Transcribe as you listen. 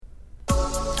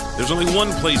There's only one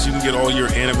place you can get all your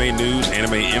anime news,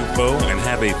 anime info, and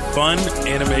have a fun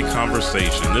anime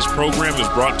conversation. This program is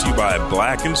brought to you by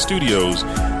Black & Studios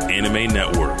Anime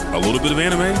Network. A little bit of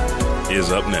anime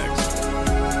is up next.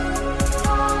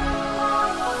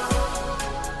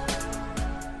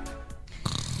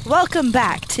 Welcome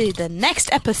back to the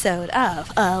next episode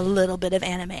of A Little Bit of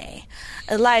Anime.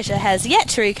 Elijah has yet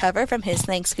to recover from his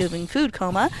Thanksgiving food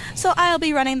coma, so I'll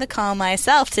be running the call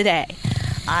myself today.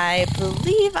 I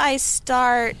believe I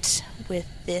start with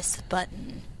this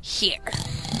button here.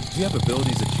 Do you have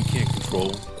abilities that you can't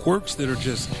control? Quirks that are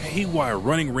just haywire,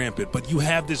 running rampant, but you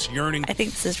have this yearning... I think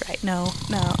this is right. No.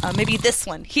 Maybe this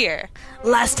one, here.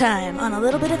 Last time on A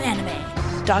Little Bit of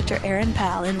Anime, Dr. Aaron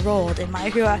Powell enrolled in My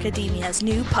Hero Academia's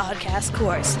new podcast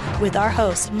course with our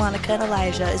hosts, Monica and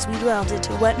Elijah, as we delved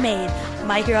into what made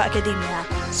My Hero Academia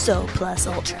so plus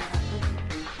ultra.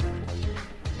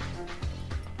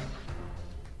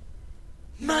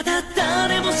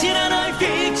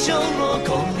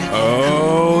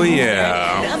 Oh,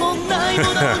 yeah. Yeah,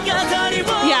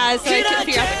 so I couldn't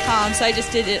figure out the comm, so I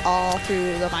just did it all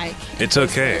through the mic. It's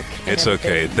okay. It's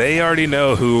okay. They already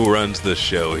know who runs the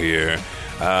show here.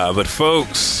 But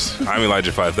folks, I'm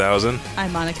Elijah 5000.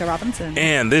 I'm Monica Robinson.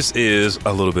 And this is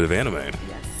A Little Bit of Anime. Yes.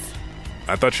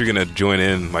 I thought you were going to join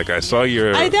in. Like, I saw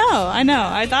your... I know.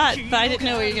 I thought, but I didn't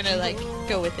know where you're going to,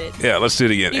 go with it. Yeah, let's do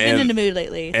it again. You've been in the mood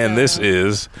lately. And this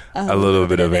is A Little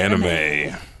Bit of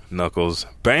Anime. Knuckles.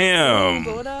 Bam!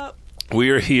 What up? We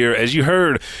are here. As you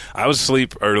heard, I was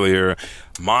asleep earlier.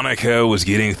 Monica was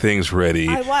getting things ready.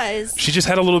 I was. She just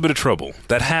had a little bit of trouble.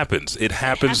 That happens. It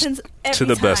happens to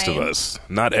the best of us.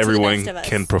 Not everyone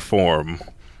can perform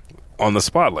on the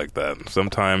spot like that.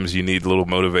 Sometimes you need a little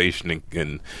motivation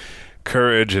and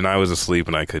courage, and I was asleep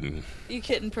and I couldn't. You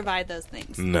couldn't provide those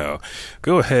things. No.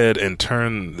 Go ahead and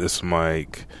turn this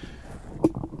mic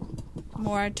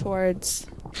more towards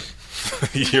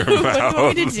your mouth.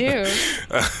 What do you want me to do?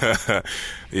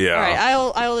 Yeah. All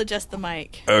right, I will adjust the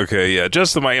mic. Okay, yeah,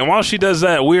 adjust the mic. And while she does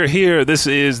that, we're here. This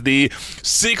is the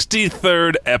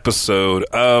 63rd episode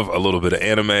of A Little Bit of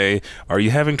Anime. Are you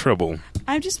having trouble?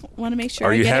 I just want to make sure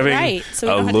I get it right, so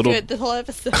we don't have to do it the whole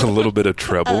episode. A little bit of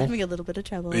trouble? I'm having a little bit of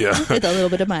trouble. Yeah. With a little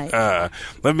bit of mic.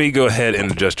 Let me go ahead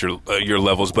and adjust your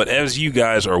levels. But as you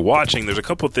guys are watching, there's a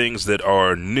couple things that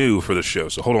are new for the show.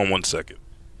 So hold on one second.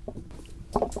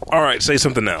 All right, say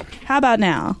something now. How about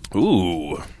now?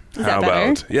 Ooh. Is How that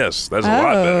better? about? Yes, that's a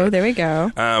lot better. Oh, there we go.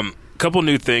 Couple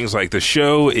new things, like the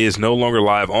show is no longer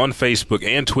live on Facebook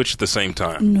and Twitch at the same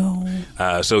time. No.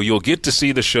 So you'll get to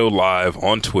see the show live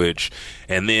on Twitch,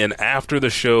 and then after the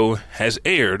show has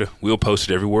aired, we'll post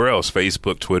it everywhere else,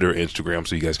 Facebook, Twitter, Instagram,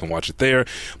 so you guys can watch it there.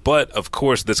 But, of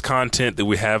course, this content that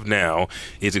we have now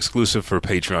is exclusive for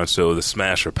Patreon, so the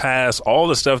Smash or Pass, all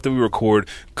the stuff that we record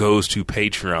goes to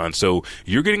Patreon. So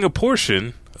you're getting a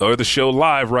portion or the show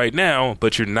live right now,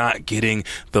 but you're not getting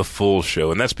the full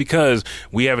show. And that's because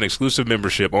we have an exclusive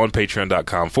membership on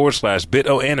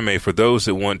patreon.com/bitoanime for those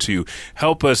that want to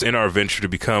help us in our venture to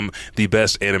become the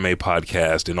best anime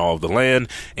podcast in all of the land.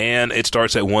 And it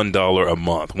starts at $1 a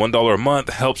month. $1 a month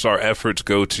helps our efforts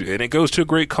go to, and it goes to a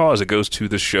great cause. It goes to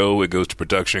the show, it goes to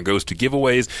production, it goes to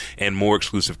giveaways and more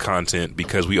exclusive content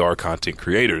because we are content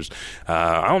creators.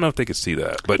 I don't know if they could see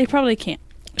that, but they probably can't.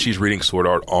 She's reading Sword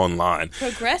Art Online.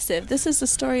 Progressive. This is a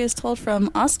story is told from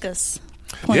Asuka's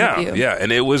point of view. Yeah, and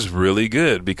it was really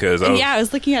good because I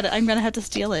was looking at it. I'm going to have to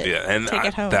steal it. Yeah, and take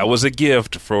it home. That was a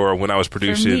gift for when I was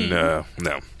producing. No,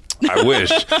 I wish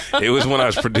it was when I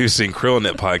was producing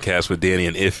Krillnet podcast with Danny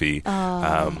and Iffy.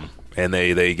 And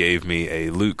they gave me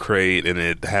a loot crate, and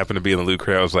it happened to be in the loot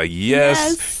crate. I was like,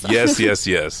 yes. But that's a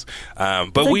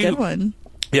good one.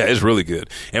 Yeah, it's really good.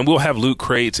 And we'll have loot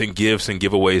crates and gifts and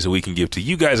giveaways that we can give to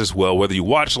you guys as well, whether you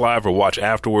watch live or watch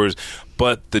afterwards.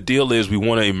 But the deal is we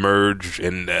want to emerge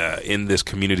in this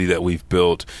community that we've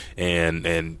built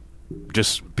and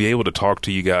just be able to talk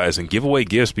to you guys and give away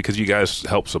gifts because you guys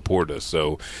help support us.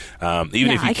 So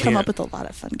even if you I come up with a lot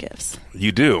of fun gifts.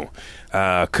 You do.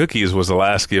 Cookies was the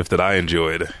last gift that I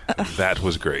enjoyed. That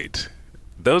was great.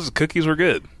 Those cookies were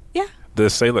good. Yeah. The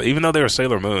Sailor, even though they were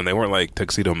Sailor Moon, they weren't like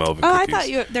Tuxedo Melvin cookies. I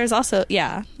thought there's also,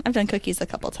 I've done cookies a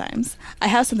couple times. I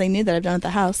have something new that I've done at the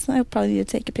house. I probably need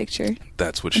to take a picture.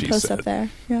 That's what she post said. Up there.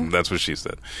 Yeah. That's what she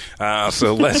said.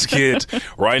 So let's get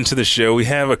right into the show. We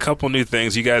have a couple new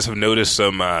things. You guys have noticed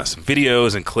some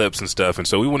videos and clips and stuff, and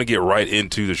so we want to get right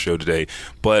into the show today.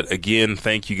 But again,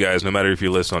 thank you guys, no matter if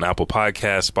you listen on Apple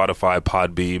Podcasts, Spotify,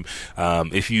 Podbeam.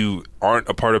 If you aren't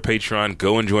a part of Patreon,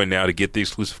 go and join now to get the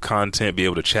exclusive content, be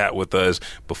able to chat with us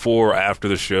before or after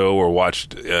the show, or watch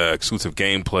exclusive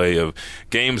gameplay of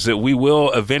games that we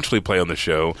will eventually play on the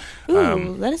show.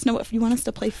 Ooh, let us know what you want us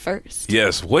to play first.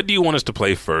 Yes, what do you want us to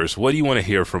play first? What do you want to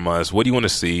hear from us? What do you want to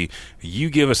see? You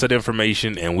give us that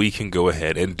information, and we can go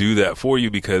ahead and do that for you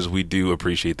because we do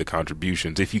appreciate the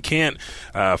contributions. If you can't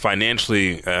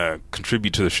financially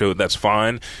contribute to the show, that's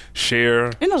fine.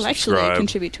 Share, intellectually subscribe.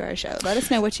 contribute to our show. Let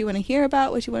us know what you want to hear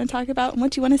about, what you want to talk about, and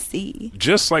what you want to see.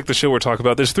 Just like the show we're talking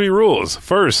about, there's 3 rules.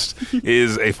 First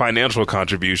is a financial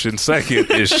contribution.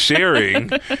 Second is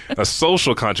sharing, a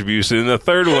social contribution. And the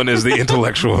third one is the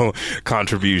intellectual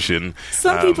contribution.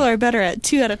 Some people are better at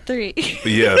 2 out of 3.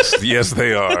 Yes,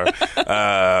 they are.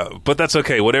 But that's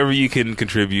okay. Whatever you can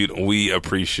contribute, we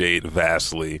appreciate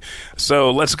vastly.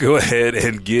 So let's go ahead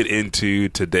and get into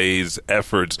today's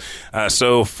efforts.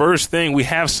 So first thing, we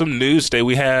have some news today.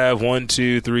 We have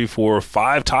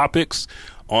 5 topics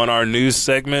on our news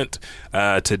segment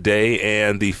today,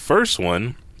 and the first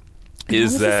one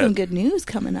is that some good news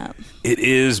coming up. It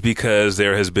is because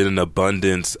there has been an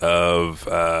abundance of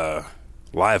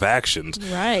live actions.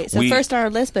 Right. So first on our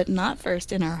list, but not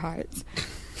first in our hearts.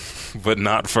 But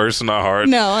not first in our heart.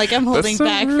 No, like I'm holding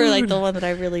back rude. for like the one that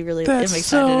I really am excited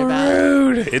so about.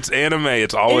 Rude. It's anime.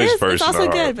 It's always first. It's also in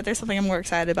our good, heart. but there's something I'm more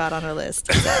excited about on our list.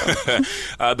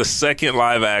 So. The second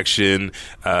live action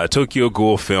Tokyo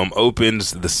Ghoul film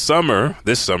opens this summer,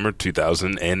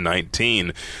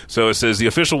 2019. So it says the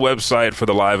official website for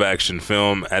the live action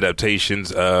film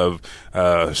adaptations of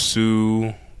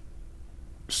Sue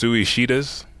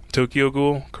Ishida's Tokyo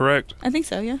Ghoul, correct? I think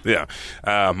so, yeah. Yeah.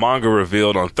 Manga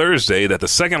revealed on Thursday that the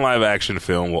second live-action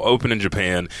film will open in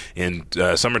Japan in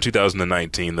summer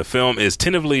 2019. The film is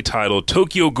tentatively titled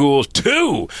Tokyo Ghoul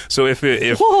 2. So if the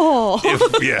they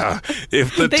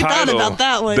title, thought about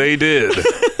that one. They did.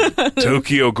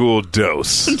 Tokyo Ghoul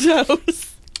Dos.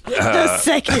 The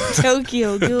second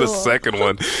Tokyo Ghoul. The second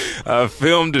one.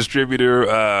 Film distributor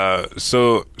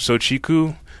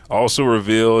Sochiku also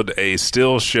revealed a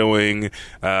still showing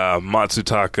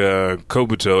Matsutaka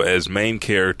Kobuto as main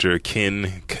character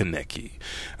Ken Kaneki.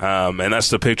 And that's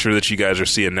the picture that you guys are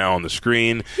seeing now on the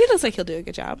screen. He looks like he'll do a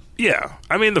good job. Yeah.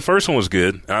 I mean, the first one was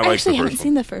good. And I liked the first one. haven't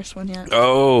seen the first one yet.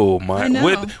 Oh, my. I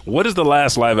know. What is the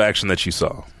last live action that you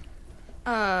saw?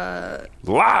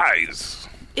 Lies!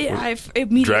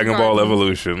 Dragon Ball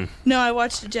Evolution. No, I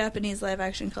watched a Japanese live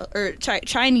action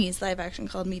Chinese live action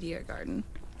called Meteor Garden.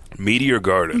 Meteor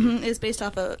Garden. Mm-hmm. It's based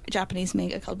off a Japanese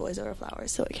manga called Boys Over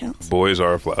Flowers, so it counts. Boys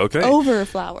Are Flowers. Okay. Over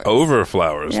Flowers. Over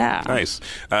Flowers. Yeah. Nice.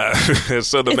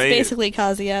 So it's basically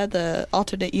Kazuya, the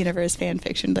alternate universe fan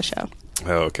fiction of the show.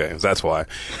 Oh, okay. That's why.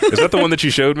 Is that the one that you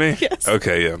showed me? Yes.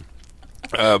 Okay, yeah.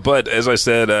 But as I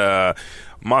said,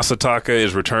 Masataka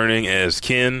is returning as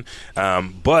Ken,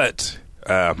 but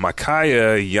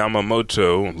Makaya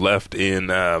Yamamoto left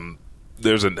in...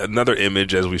 there's another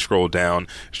image as we scroll down.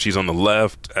 She's on the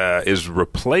left, is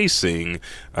replacing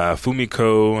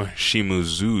Fumiko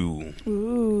Shimizu.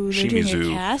 Ooh, they're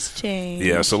doing a cast change.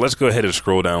 Yeah, so let's go ahead and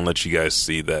scroll down and let you guys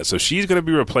see that. So she's going to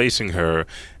be replacing her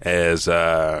as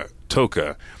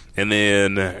Toka. And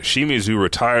then Shimizu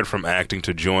retired from acting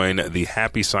to join the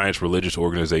Happy Science religious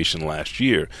organization last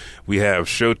year. We have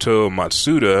Shoto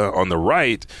Matsuda on the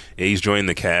right. He's joined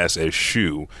the cast as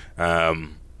Shu.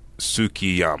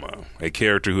 Tsukiyama, a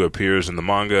character who appears in the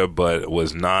manga but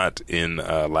was not in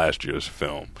last year's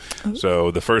film. Oh. So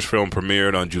the first film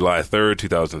premiered on July 3rd,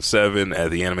 2007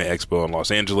 at the Anime Expo in Los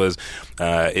Angeles.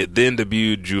 It then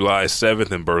debuted July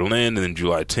 7th in Berlin and then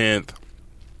July 10th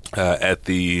at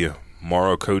the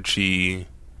Marukochi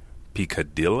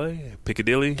Piccadilly?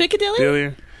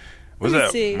 What's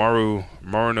that?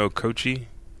 Marunokochi?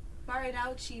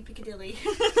 Marinauchi Piccadilly.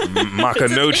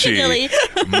 Makanochi.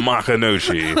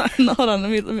 Hold on,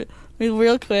 let me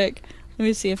real quick. Let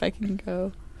me see if I can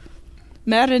go.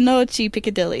 Marinochi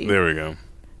Piccadilly. There we go.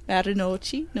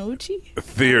 Marinochi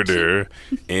Theater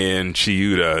in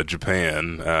Chiyoda,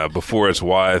 Japan, before its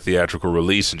wide theatrical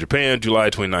release in Japan, July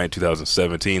 29,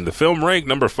 2017. The film ranked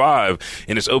number 5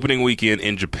 in its opening weekend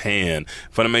in Japan.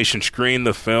 Funimation screened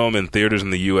the film in theaters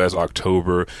in the U.S.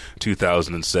 October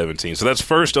 2017. So that's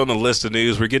first on the list of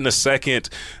news. We're getting a second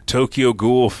Tokyo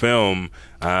Ghoul film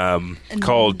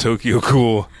called Tokyo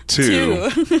Ghoul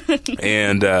 2.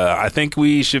 And I think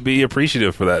we should be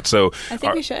appreciative for that. So I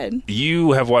think we should.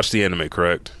 You have watched the anime,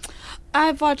 correct?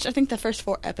 I've watched, I think, the first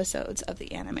 4 episodes of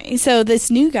the anime. So this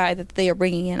new guy that they are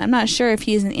bringing in, I'm not sure if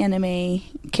he's an anime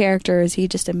character or is he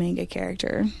just a manga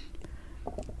character.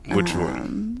 Which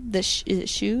one? Is it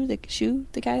Shu?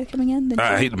 The guy coming in?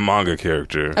 He's a manga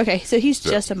character. Okay, so he's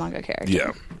just a manga character.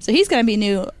 Yeah. So he's going to be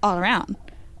new all around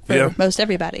for most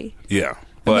everybody. Yeah.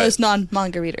 But most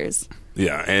non-manga readers.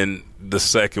 Yeah, and the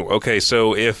second... Okay,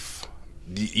 so if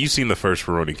you've seen the first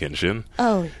Rurouni Kenshin.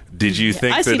 Oh. Did you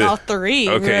think I've that seen all three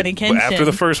Rurouni Kenshin. But after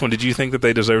the first one, did you think that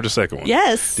they deserved a second one?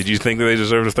 Yes. Did you think that they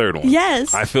deserved a third one?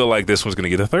 Yes. I feel like this one's going to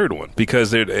get a third one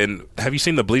because they're. And have you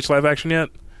seen the Bleach live action yet?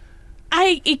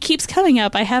 It keeps coming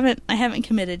up. I haven't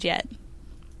committed yet.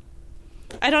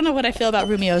 I don't know what I feel about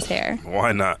Rumio's hair.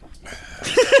 Why not?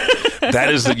 That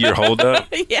is your holdup?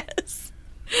 Yes.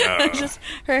 Just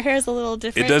her hair's a little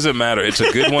different. It doesn't matter. It's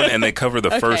a good one, and they cover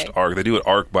the first arc. They do it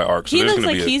arc by arc. So he there's looks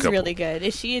going like to be he's couple. really good.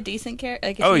 Is she a decent character?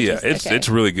 Like, it's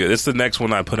really good. It's the next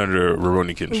one I put under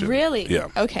Rurouni Kenshin. Really? Yeah.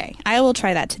 Okay, I will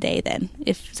try that today then.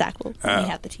 If Zach will let me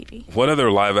have the TV. What other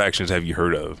live actions have you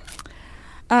heard of?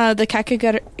 The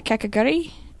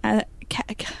Kakegurui.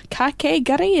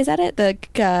 Kakegurui, is that it?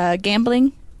 The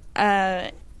gambling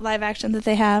live action that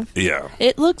they have. Yeah.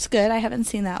 It looks good. I haven't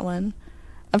seen that one.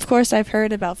 Of course, I've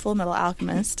heard about Full Metal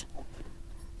Alchemist.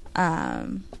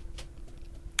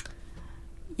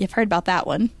 You've heard about that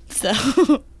one,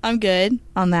 so I'm good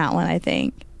on that one, I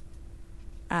think.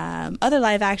 Other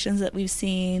live actions that we've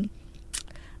seen,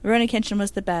 Rurouni Kenshin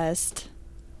was the best.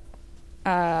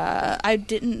 I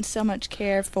didn't so much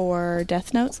care for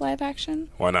Death Note's live action.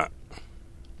 Why not?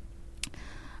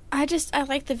 I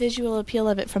like the visual appeal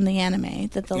of it from the anime.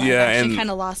 That the live action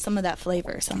kind of lost some of that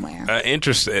flavor somewhere.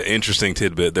 Interesting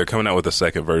tidbit. They're coming out with a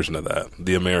second version of that,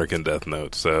 the American Death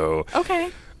Note. So okay,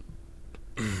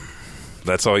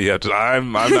 that's all you have to.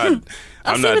 I'm not.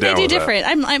 I'm not down with that. They do different.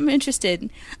 I'm interested.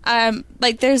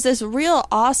 Like there's this real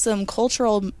awesome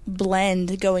cultural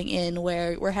blend going in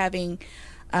where we're having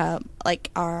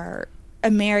like our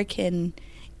American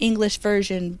English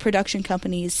version production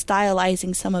companies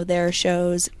stylizing some of their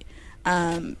shows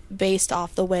based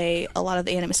off the way a lot of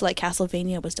the anime. So like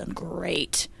Castlevania was done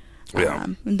great. Yeah.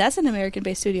 And that's an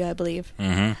American-based studio, I believe.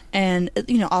 Mm-hmm. And,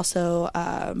 also...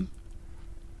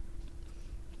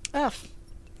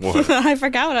 What? I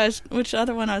forgot which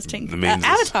other one I was thinking.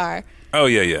 Avatar. Oh,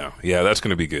 yeah. Yeah, that's going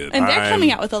to be good. And they're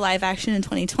coming out with a live action in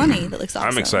 2020 that looks awesome.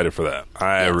 I'm excited for that.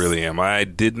 I really am. I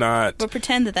did not... But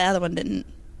pretend that the other one didn't.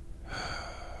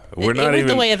 It went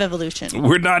the way of evolution.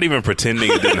 We're not even pretending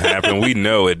it didn't happen. We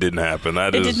know it didn't happen.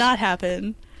 It did not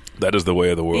happen. That is the way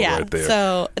of the world right there.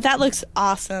 So that looks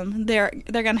awesome. They're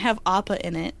going to have Appa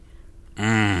in it.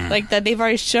 Like that, they've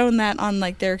already shown that on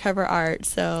like their cover art.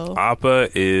 So Appa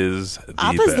is the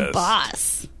Appa's the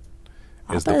boss.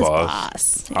 Is the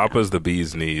boss. Yeah. Appa's the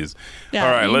bee's knees. Yeah,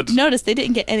 all right, let's notice they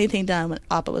didn't get anything done when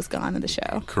Appa was gone in the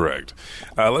show. Correct.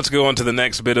 Let's go on to the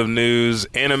next bit of news.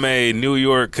 Anime New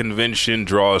York Convention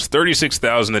draws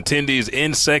 36,000 attendees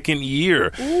in second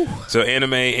year. Ooh. So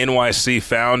Anime NYC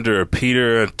founder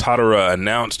Peter Tadara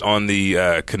announced on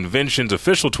the convention's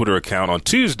official Twitter account on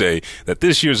Tuesday that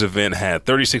this year's event had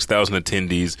 36,000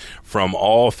 attendees from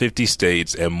all 50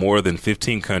 states and more than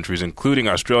 15 countries, including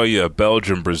Australia,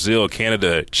 Belgium, Brazil, Canada,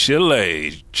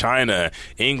 Chile, China,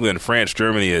 England, France,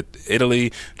 Germany,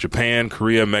 Italy, Japan,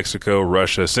 Korea, Mexico,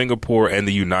 Russia, Singapore, and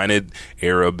the United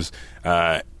Arab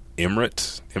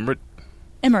Emirates,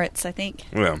 I think.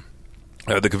 Yeah.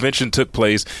 The convention took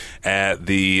place at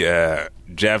the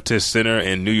Javtis Center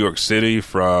in New York City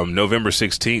from November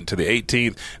 16th to the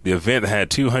 18th. The event had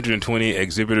 220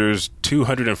 exhibitors,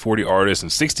 240 artists,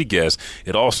 and 60 guests.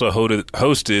 It also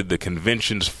hosted the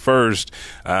convention's first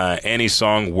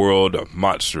Anisong World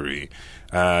Matsuri.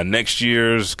 Next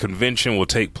year's convention will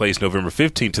take place November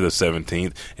 15th to the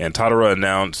 17th, and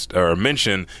Tadara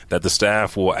mentioned that the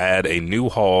staff will add a new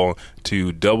hall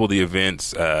to double the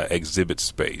event's exhibit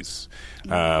space.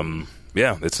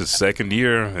 Yeah, it's its second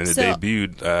year, and it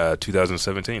debuted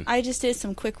 2017. I just did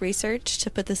some quick research to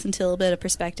put this into a little bit of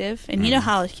perspective, and you know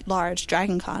how large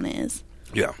Dragon Con is.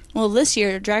 Yeah. Well, this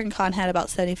year, Dragon Con had about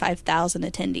 75,000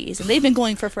 attendees, and they've been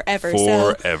going for forever.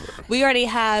 So we already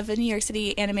have a New York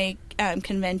City anime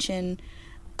convention,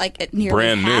 like at nearly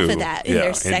brand half new of that in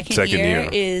their second year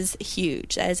is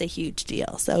huge. That is a huge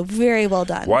deal. So very well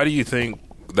done. Why do you think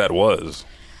that was?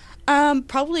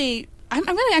 Probably... I'm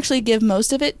going to actually give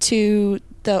most of it to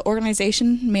the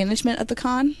organization management of the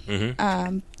con.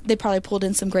 Mm-hmm. They probably pulled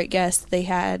in some great guests. They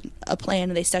had a plan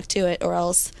and they stuck to it, or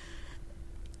else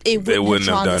they wouldn't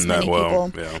have done that well.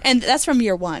 Yeah. And that's from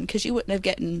year one, because you wouldn't have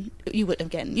gotten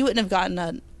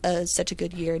such a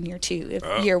good year in year two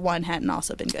if year one hadn't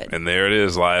also been good. And there it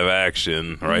is, live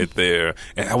action right there.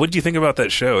 And what did you think about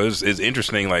that show? It's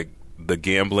interesting, like the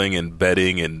gambling and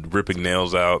betting and ripping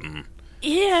nails out and.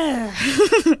 Yeah.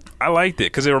 I liked it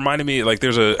because it reminded me, like,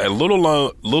 there's a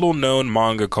little known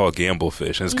manga called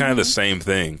Gamblefish, and it's kind of the same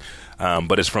thing,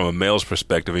 but it's from a male's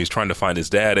perspective. He's trying to find his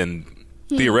dad, and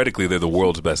theoretically they're the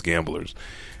world's best gamblers.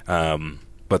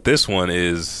 But this one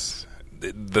is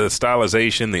the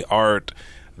stylization, the art,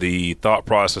 the thought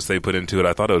process they put into it,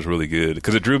 I thought it was really good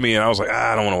because it drew me in. I was like,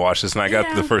 I don't want to watch this. And I got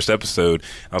to the first episode.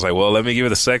 I was like, well, let me give it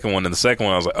the second one. And the second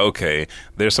one, I was like, okay,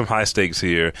 there's some high stakes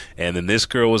here. And then this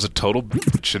girl was a total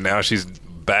bitch, and now she's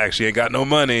back. She ain't got no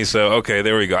money. So, okay,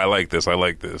 there we go. I like this. So.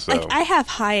 Like, I have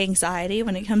high anxiety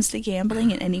when it comes to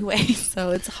gambling in any way, so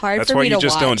it's hard for me to watch.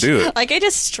 That's why you just don't do it. Like, I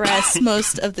just stress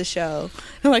most of the show.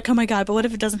 I'm like, oh my God, but what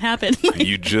if it doesn't happen? Like,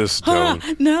 you just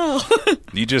don't. No.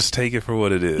 You just take it for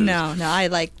what it is. No,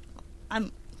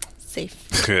 I'm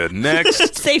safe. Good.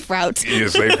 Next. Safe route. Yeah,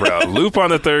 safe route. Lupin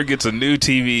the Third gets a new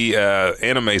TV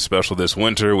anime special this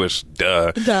winter, which,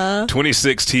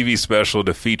 26 TV special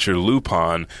to feature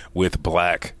Lupin with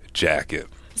black jacket.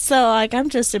 So, like, I'm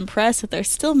just impressed that they're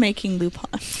still making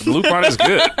Lupin. Lupin is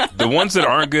good. The ones that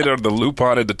aren't good are the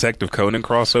Lupin and Detective Conan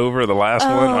crossover, the last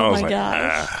one. I was like,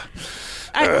 gosh.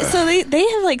 So they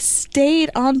have like stayed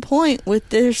on point with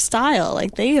their style.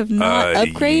 Like they have not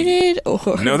upgraded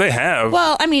or no, they have.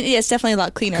 Well, I mean, yeah, it's definitely a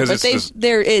lot cleaner, but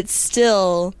it's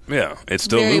still very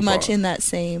Lupin. much in that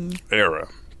same era.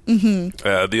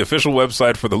 Mm-hmm. The official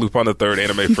website for the Lupin the Third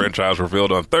anime franchise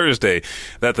revealed on Thursday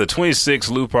that the 26th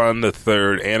Lupin the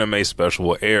Third anime special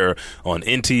will air on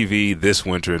NTV this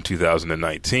winter in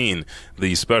 2019.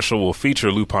 The special will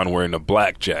feature Lupin wearing a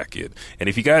black jacket. And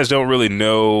if you guys don't really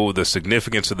know the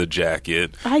significance of the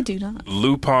jacket, I do not.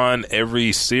 Lupin,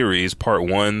 every series, part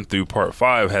 1 through part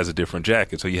 5, has a different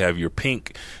jacket. So you have your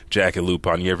pink jacket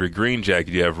Lupin, you have your green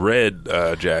jacket, you have red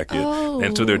jacket,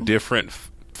 and so they're different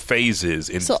phases.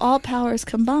 So all powers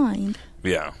combined.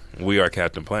 Yeah, we are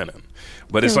Captain Planet.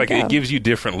 But it's like it gives you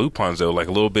different Lupins though, like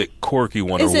a little bit quirky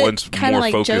one, or one's more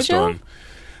like focused JoJo? On.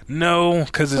 No,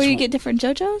 because where you get different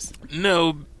JoJos.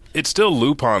 No, it's still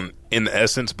Lupin in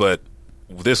essence, but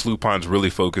this Lupin's really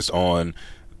focused on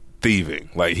thieving.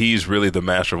 Like he's really the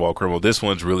master of all criminal. This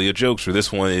one's really a jokester.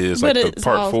 This one is like the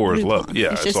part 4 is love.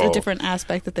 Yeah, it's just a different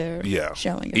aspect that they're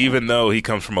showing. Even though he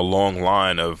comes from a long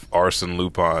line of arson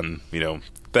Lupin,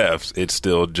 thefts, it's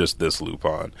still just this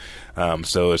Lupin.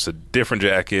 So it's a different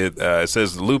jacket. It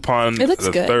says Lupin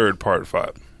the Third, part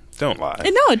 5. Don't lie.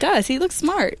 No, it does. He looks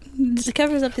smart. It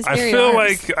covers up his hairy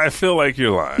arms. I feel like you're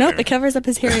lying. Nope, it covers up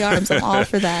his hairy arms. I'm all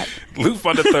for that.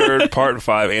 Lupin the Third, Part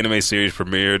 5 anime series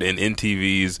premiered in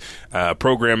NTV's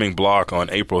programming block on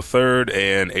April 3rd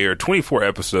and aired 24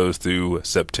 episodes through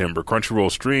September. Crunchyroll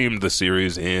streamed the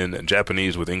series in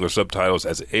Japanese with English subtitles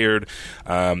as it aired,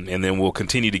 and then we'll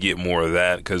continue to get more of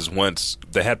that because once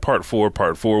they had Part 4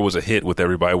 was a hit with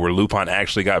everybody where Lupin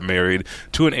actually got married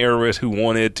to an heiress who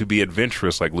wanted to be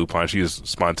adventurous like Lupin. She was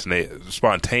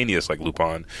spontaneous like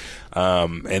Lupin.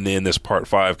 And then this part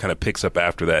 5 kind of picks up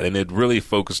after that, and it really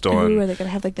focused on. Ooh, are they going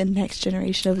to have like the next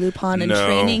generation of Lupin and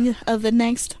training of the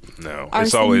next? No,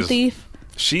 it's always thief.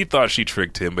 She thought she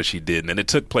tricked him, but she didn't. And it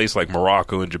took place like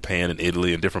Morocco and Japan and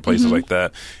Italy and different places like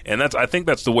that. And I think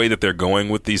that's the way that they're going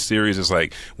with these series is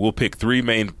like, we'll pick 3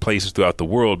 main places throughout the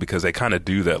world because they kind of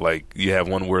do that. Like you have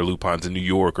one where Lupin's in New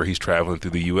York or he's traveling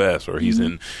through the U.S. or he's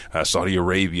in Saudi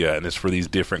Arabia, and it's for these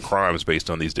different crimes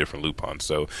based on these different Lupins.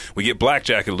 So we get Black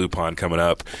Jacket Lupin coming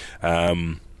up.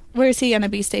 Where is he going to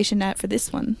be stationed at for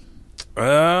this one?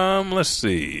 Let's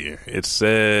see. It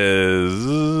says...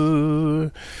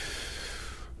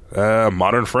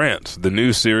 modern France. The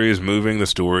new series moving the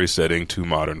story setting to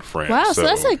modern France. Wow, so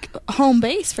that's like home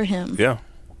base for him. Yeah.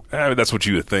 I mean, that's what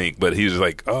you would think, but he's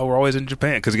like, oh, we're always in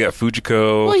Japan because he got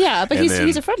Fujiko. Well, yeah, but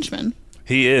he's a Frenchman.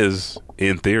 He is,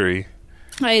 in theory.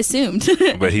 I assumed.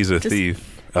 But he's a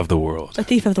thief of the world. A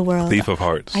thief of the world. Thief of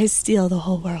hearts. I steal the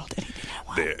whole world. Anything I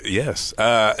want. Yes.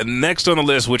 Next on the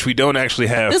list, which we don't actually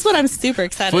have. This one I'm super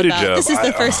excited about. This is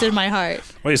the first in my heart.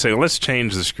 Wait a second. Let's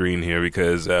change the screen here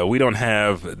because we don't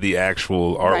have the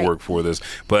actual artwork for this.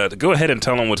 But go ahead and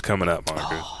tell them what's coming up,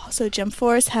 Monica. So Jump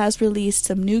Force has released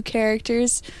some new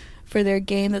characters for their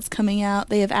game that's coming out.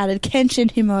 They have added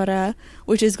Kenshin Himura,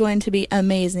 which is going to be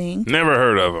amazing. Never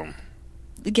heard of him.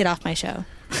 Get off my show.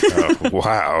 Oh,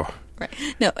 wow. Right.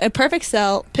 No, a Perfect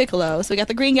Cell, Piccolo. So we got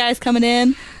the green guys coming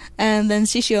in, and then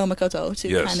Shishio Makoto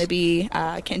to kind of be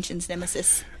Kenshin's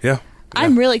nemesis. Yeah.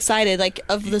 I'm really excited,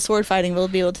 of the sword fighting we'll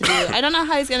be able to do. I don't know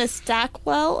how he's going to stack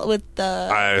well with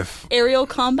the aerial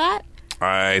combat.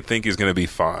 I think he's going to be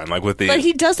fine. But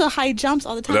he does the high jumps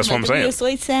all the time. That's what I'm saying.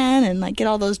 Soitsen and get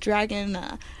all those dragon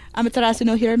Amaterasu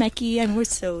no Hirameki, and we're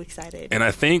so excited. And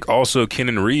I think also Ken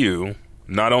and Ryu,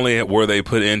 not only were they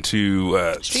put into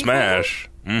Smash,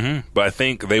 but I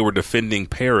think they were defending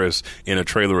Paris in a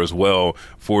trailer as well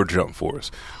for Jump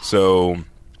Force. So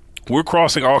we're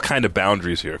crossing all kind of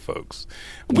boundaries here, folks.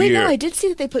 Wait, no, I did see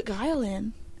that they put Guile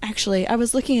in. Actually, I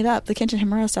was looking it up, the Kenshin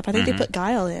Himura stuff. I think they put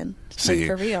Guile in. See,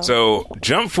 for real. So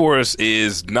Jump Force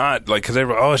is not like, because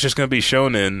everyone, it's just going to be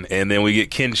Shonen, and then we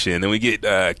get Kenshin, then we get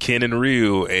Ken and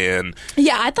Ryu, and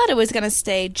yeah, I thought it was going to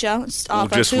stay just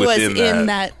off of who was in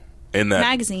that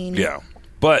magazine. Yeah.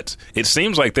 But it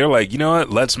seems like they're like, you know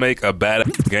what? Let's make a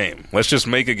bad game. Let's just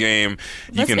make a game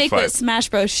you can fight. What Smash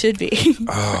Bros. Should be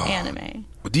for anime.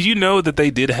 Did you know that they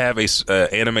did have a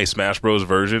anime Smash Bros.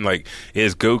 Version? Like, it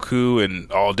is Goku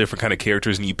and all different kind of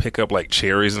characters, and you pick up like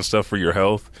cherries and stuff for your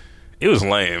health. It was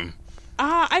lame.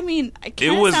 I mean, it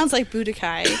kind of sounds like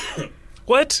Budokai.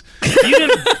 What? You didn't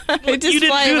do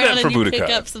that for Budokai. You pick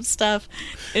up some stuff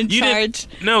and charge.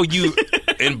 No, you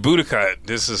in Budokai.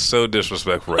 This is so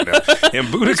disrespectful right now. In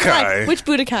Budokai, which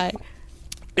Budokai?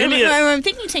 I'm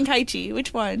thinking Tenkaichi.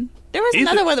 Which one? There was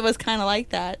another one that was kind of like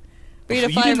that. For you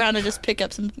to fly around and just pick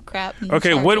up some crap.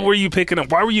 Okay, what were you picking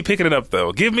up? Why were you picking it up,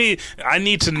 though? I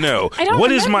need to know.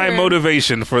 What is my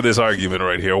motivation for this argument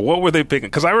right here? What were they picking?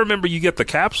 Because I remember you get the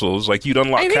capsules, like you'd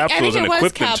unlock capsules and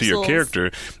equip them to your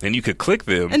character, and you could click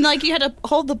them. And like you had to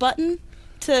hold the button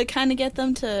to kind of get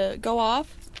them to go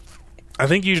off. I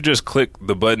think you just click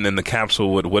the button in the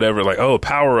capsule with whatever, like,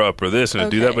 power up or this,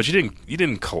 and do that. But you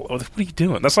didn't. What are you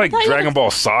doing? That's like Dragon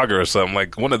Ball Saga or something,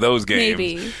 like one of those games.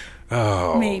 Maybe.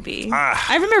 Oh, maybe.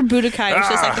 I remember Budokai was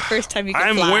just like the first time you could fly.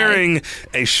 I'm wearing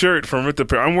a shirt from Rip the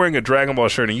Pair. I'm wearing a Dragon Ball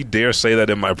shirt, and you dare say that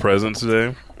in my presence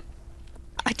today?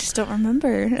 I just don't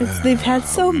remember. They've had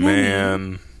so many.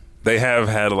 Man, they have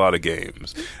had a lot of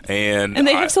games. And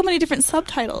they have so many different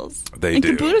subtitles. They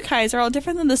do. The Budokais are all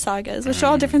different than the Sagas, which are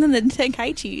all different than the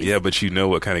Tenkaichis. Yeah, but you know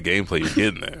what kind of gameplay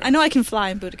you're getting there. I know I can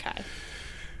fly in Budokai.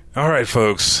 All right,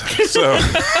 folks. So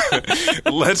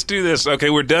let's do this. Okay,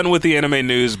 we're done with the anime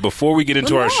news. Before we get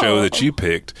into our show that you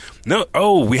picked.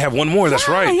 We have one more. That's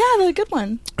right. Yeah, the good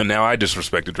one. And now I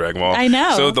disrespected Dragon Ball. I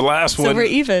know. So the last one we're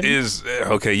even. is...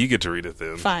 Okay, you get to read it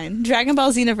then. Fine. Dragon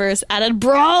Ball Xenoverse added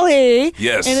Broly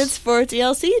in its 4th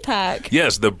DLC pack.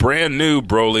 Yes, the brand new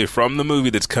Broly from the movie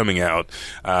that's coming out.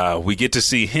 We get to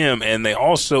see him, and they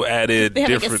also added they have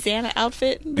different... like a Santa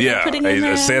outfit?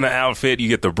 A Santa outfit. You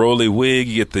get the Broly wig.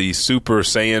 You get the Super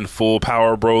Saiyan full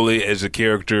power Broly as a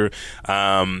character,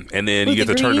 and then you get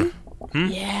the turn.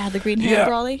 Yeah, the green hair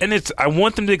Broly. And I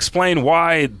want them to explain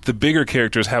why the bigger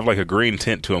characters have like a green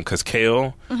tint to them, because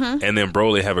Kale and then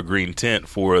Broly have a green tint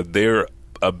for their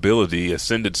ability,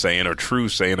 Ascended Saiyan or True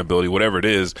Saiyan ability, whatever it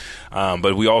is.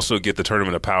 But we also get the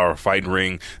Tournament of Power fighting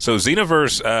ring. So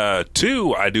Xenoverse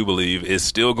 2, I do believe, is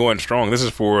still going strong. This is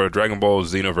for Dragon Ball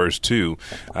Xenoverse 2.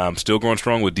 Still going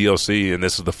strong with DLC, and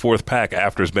this is the 4th pack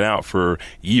after it's been out for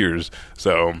years.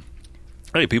 So,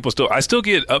 hey, I still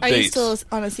get updates. Are you still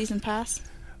on a season pass?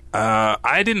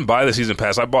 I didn't buy the season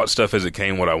pass. I bought stuff as it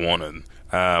came what I wanted.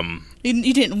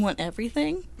 You didn't want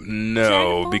everything?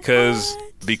 No, because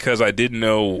I didn't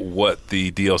know what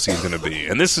the DLC is going to be.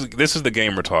 And this is the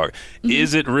gamer talk.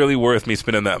 Is it really worth me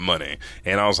spending that money?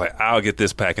 And I was like, I'll get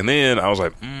this pack. And then I was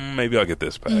like, maybe I'll get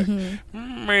this pack.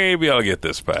 Maybe I'll get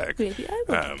this pack. Maybe I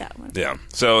will get that one. Yeah.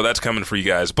 So that's coming for you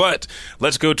guys. But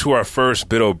let's go to our first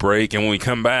bit of break. And when we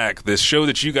come back, this show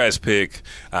that you guys pick,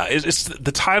 it's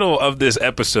the title of this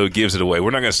episode gives it away.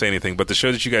 We're not going to say anything, but the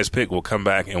show that you guys pick, we'll come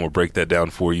back and we'll break that down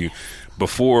for you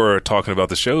before talking about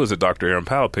the shows that Dr. Aaron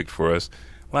Powell picked for us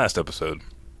last episode.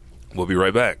 We'll be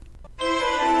right back.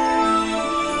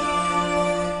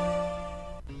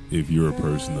 If you're a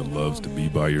person that loves to be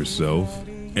by yourself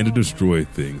and to destroy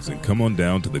things, then come on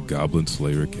down to the Goblin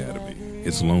Slayer Academy.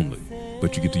 It's lonely,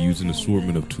 but you get to use an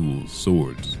assortment of tools,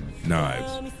 swords,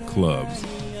 knives, clubs,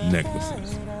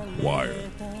 necklaces, wire,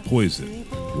 poison,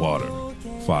 water,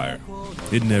 fire.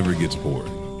 It never gets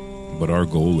boring. But our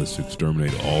goal is to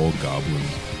exterminate all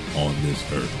goblins on this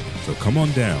earth. So come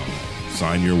on down,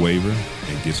 sign your waiver,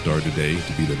 and get started today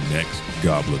to be the next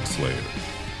Goblin Slayer.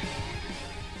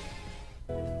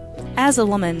 As a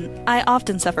woman, I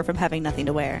often suffer from having nothing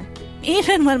to wear,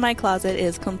 even when my closet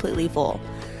is completely full.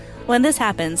 When this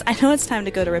happens, I know it's time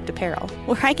to go to Ripped Apparel,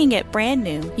 where I can get brand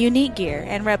new, unique gear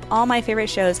and rep all my favorite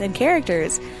shows and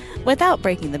characters without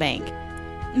breaking the bank.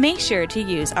 Make sure to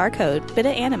use our code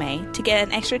BITOFANIME to get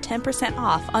an extra 10%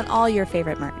 off on all your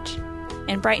favorite merch.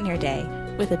 And brighten your day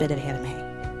with a bit of anime.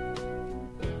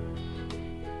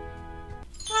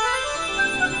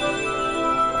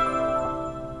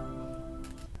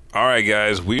 All right,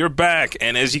 guys, we are back.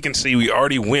 And as you can see, we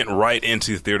already went right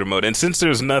into theater mode. And since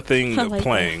there's nothing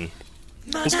playing,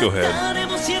 let's go ahead.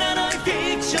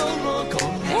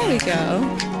 There we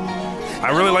go. I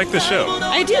really like this show.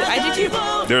 I did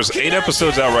too. There's 8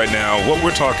 episodes out right now. What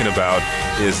we're talking about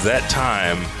is that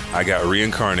time I got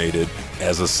reincarnated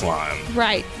as a slime.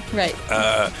 Right.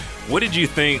 What did you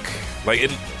think?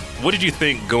 What did you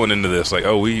think going into this? Like,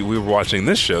 oh, we were watching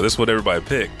this show. This is what everybody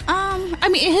picked. I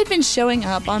mean, it had been showing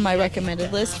up on my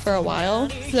recommended list for a while,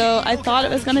 so I thought it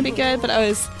was going to be good, but I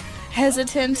was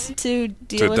hesitant to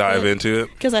dive into it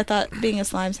because I thought being a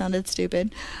slime sounded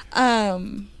stupid. I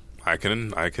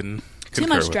can too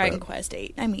much Dragon Quest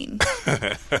 8. I mean,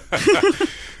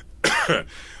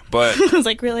 but I was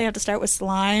like, really, I have to start with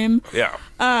slime? Yeah,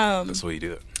 that's the way you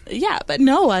do it. Yeah, but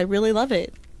no, I really love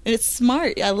it. It's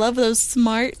smart. I love those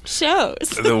smart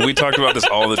shows. We talk about this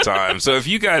all the time. So if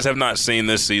you guys have not seen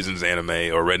this season's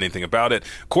anime or read anything about it,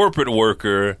 corporate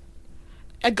worker.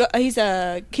 He's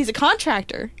a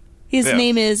contractor. His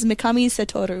name is Mikami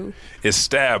Satoru. Is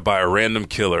stabbed by a random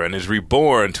killer and is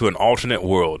reborn to an alternate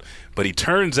world. But he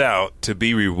turns out to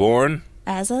be reborn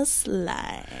as a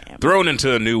slime. Thrown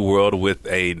into a new world with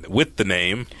the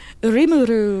name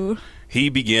Rimuru. He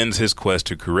begins his quest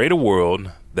to create a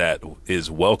world that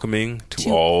is welcoming to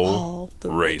all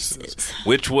the races.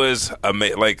 Which was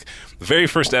like the very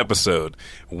first episode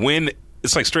when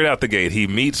it's like straight out the gate. He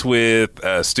meets with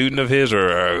a student of his,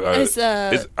 I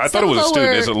thought it was a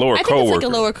student. It's a lower coworker. It's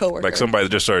like a lower coworker, like somebody that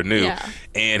just started new. Yeah.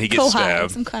 And he gets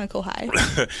stabbed. Some kind of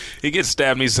kohai. He gets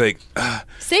stabbed, and he's like,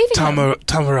 "Saving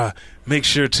Tamara, make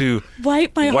sure to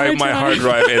wipe my hard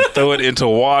drive and throw it into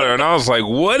water." And I was like,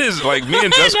 "What is like?" Me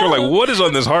and Jessica were like, "What is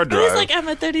on this hard drive?" I was like, "I'm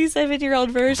a 37-year-old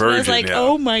virgin." I was like,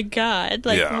 "Oh my god!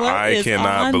 Like, what is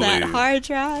on that hard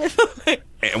drive?"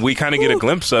 And we kind of get a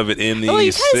glimpse of it in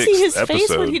the sixth episode. You kind of see his face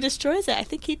when he destroys it. I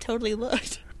think he totally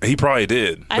looked. He probably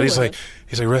did. But he's like,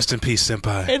 "Rest in peace,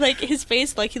 senpai." And like his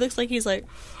face, like he looks like he's like.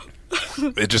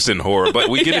 It just in horror, but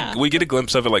we get a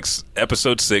glimpse of it, like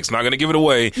episode 6. Not going to give it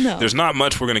away. No. There's not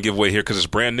much we're going to give away here because it's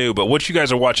brand new. But what you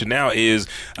guys are watching now is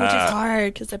which is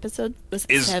hard because episode was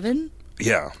 7.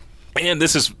 Yeah. And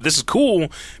this is cool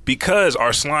because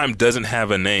our slime doesn't have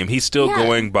a name. He's still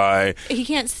going by. He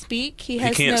can't speak. He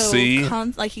can't see.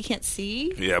 He can't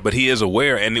see. Yeah, but he is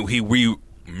aware, and we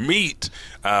meet.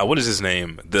 What is his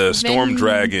name? The storm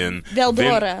dragon.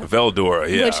 Veldora.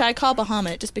 Yeah. Which I call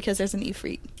Bahamut just because there's an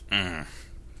Ifrit.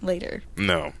 Later.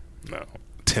 No.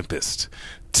 Tempest.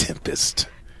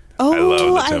 Oh, I love the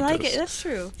Tempest. I like it. That's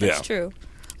true. That's true.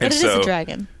 But it is a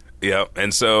dragon. Yeah,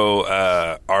 and so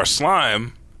our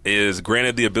slime is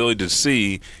granted the ability to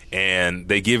see, and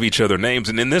they give each other names.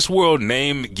 And in this world,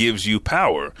 name gives you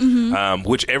power,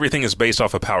 which everything is based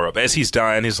off a power up. As he's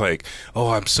dying, he's like, "Oh,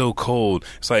 I'm so cold."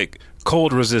 It's like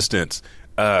cold resistance.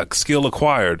 Skill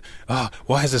acquired.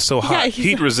 Why is this so hot?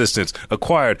 Heat resistance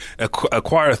acquired.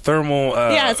 Acquire thermal.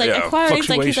 It's like acquired.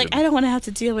 He's like, I don't want to have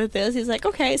to deal with this. He's like,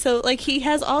 okay, so like he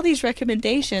has all these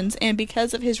recommendations, and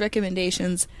because of his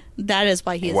recommendations, that is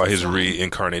why he's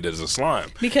reincarnated as a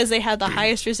slime. Because they have the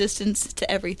highest resistance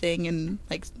to everything, and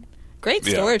like great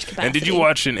storage capacity. And did you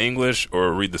watch in English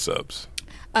or read the subs?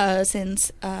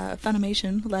 Since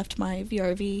Funimation left my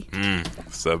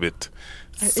VRV. Sub it.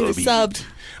 It was subbed.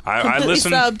 I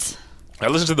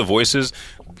listened to the voices.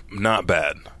 Not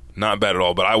bad at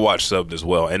all. But I watched subbed as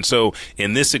well. And so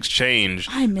in this exchange,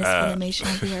 I miss Funimation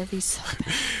VRV so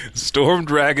bad. Storm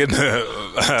Dragon,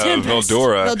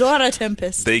 Veldora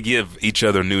Tempest. They give each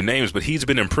other new names, but he's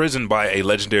been imprisoned by a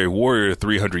legendary warrior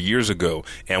 300 years ago.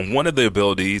 And one of the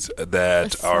abilities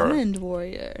that summoned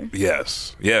warrior.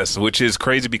 Yes, which is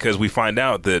crazy because we find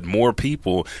out that more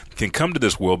people can come to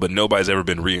this world, but nobody's ever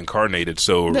been reincarnated.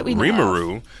 So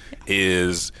Rimuru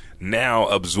is now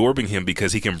absorbing him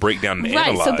because he can break down and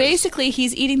analyze. Right, so basically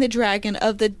he's eating the dragon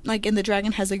and the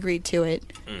dragon has agreed to it.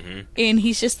 And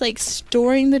he's just like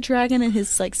storing the dragon in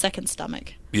his like second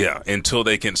stomach. Yeah, until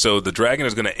they can. So the dragon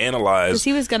is going to analyze. Because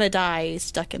he was going to die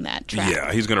stuck in that trap.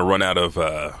 Yeah, he's going to run out of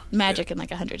magic in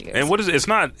like 100 years. And what is it? It's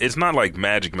not like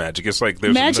magic. It's like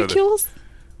there's Magicules?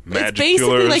 It's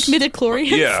basically like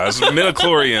midichlorians. Yeah, it's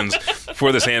midichlorians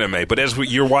for this anime. But as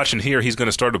you're watching here, he's going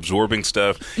to start absorbing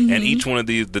stuff, and each one of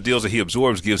the deals that he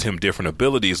absorbs gives him different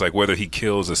abilities, like whether he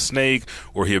kills a snake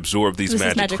or he absorbs these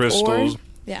magic crystals.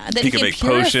 Yeah, and then he can make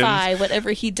purify potions.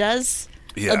 Whatever he does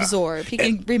absorb. He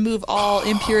can remove all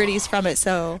impurities from it.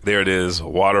 So there it is,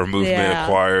 water movement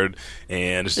acquired,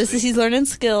 and he's learning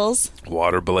skills.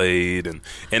 Water blade,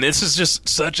 and this is just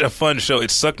such a fun show.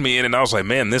 It sucked me in, and I was like,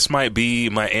 man, this might be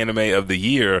my anime of the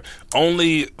year.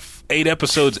 Only 8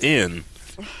 episodes in.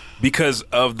 Because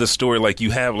of the story, like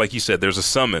you said, there's a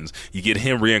summons. You get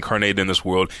him reincarnated in this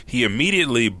world. He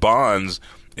immediately bonds.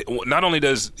 Not only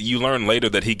does you learn later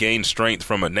that he gains strength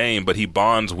from a name, but he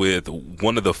bonds with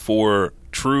one of the 4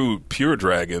 true pure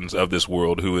dragons of this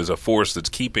world, who is a force that's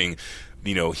keeping,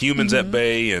 humans at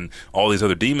bay and all these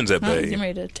other demons at bay. He's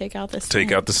ready to take out the snake.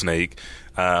 Take out the snake.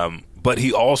 but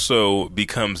he also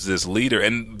becomes this leader.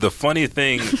 And the funny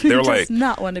thing, they're does like,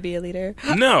 not want to be a leader.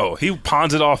 no, he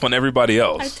pawns it off on everybody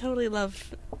else. I totally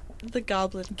love the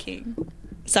Goblin King.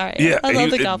 Sorry, Yeah, I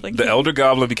love the Goblin King. The Elder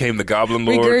Goblin became the Goblin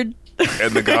Lord. Rigurd.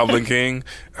 And the Goblin King.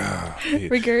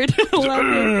 Rigurd.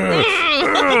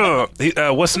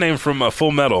 What's the name from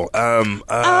Full Metal? Armstrong.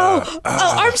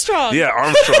 Yeah,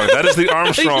 Armstrong. That is the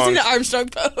Armstrong, the Armstrong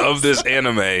pose of this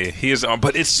anime. He is,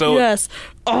 but it's so yes.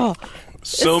 Oh,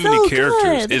 so many characters.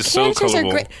 Good. The It's characters so are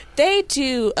colorful. great. They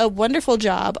do a wonderful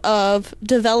job of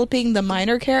developing the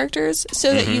minor characters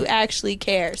so that you actually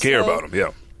care. About them,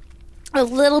 yeah. A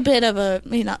little bit of a,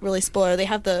 maybe not really spoiler, they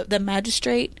have the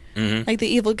magistrate, like the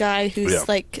evil guy who's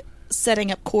like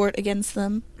setting up court against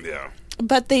them. Yeah.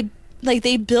 But they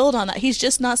build on that. He's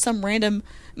just not some random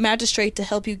magistrate to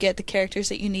help you get the characters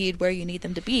that you need where you need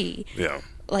them to be. Yeah.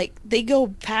 Like, they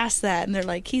go past that and they're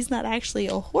like, he's not actually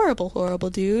a horrible, horrible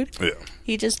dude. Yeah.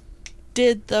 He just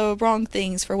did the wrong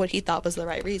things for what he thought was the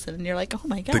right reason. And you're like, oh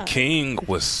my God. The king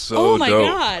was so Oh my dope.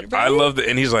 God, right? I loved it.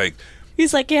 And he's like,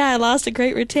 yeah, I lost a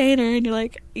great retainer. And you're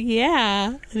like, yeah.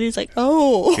 And he's like,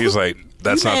 oh. he's like,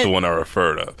 that's not the one I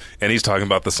referred of. And he's talking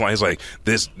about the slime. He's like,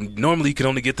 this, normally you can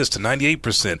only get this to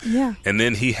 98%. Yeah. And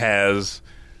then he has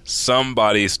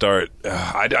somebody start,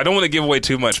 I don't want to give away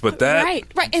too much, but that. Right.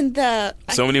 And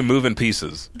so many moving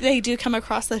pieces. they do come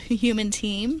across the human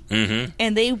team. Mm-hmm.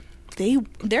 And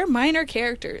they're minor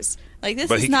characters. Like, this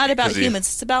is not about humans.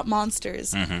 It's about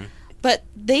monsters. Mm-hmm. But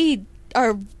they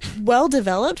are well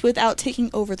developed without taking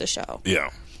over the show. Yeah.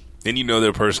 And you know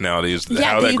their personalities,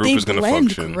 how that group is going to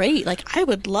function. Great. Like, I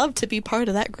would love to be part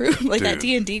of that group. Like, that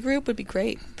D&D group would be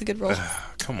great. The good role.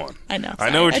 Come on. I know. I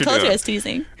know what you're doing. I told you I was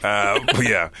teasing.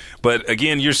 Yeah. But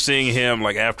again, you're seeing him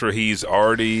like after he's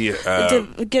already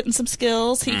getting some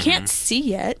skills. He can't see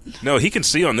yet. No, he can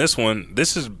see on this one.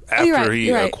 This is after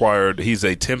he acquired. He's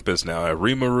a Tempest now, a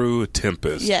Rimuru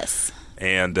Tempest. Yes.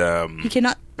 And he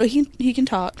cannot. He can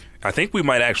talk. I think we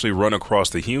might actually run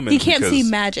across the humans. He can't see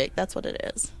magic. That's what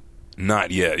it is.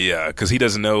 Not yet, yeah, because he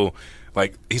doesn't know.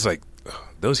 Like, he's like,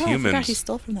 those humans. I forgot he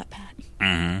stole from that pad.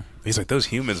 Mm-hmm. He's like, those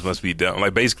humans must be dumb.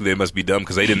 Like, basically, they must be dumb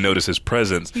because they didn't notice his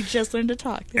presence. He just learned to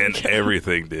talk. And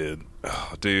everything did.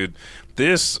 Oh, dude,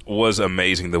 this was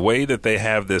amazing. The way that they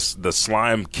have the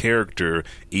slime character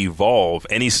evolve,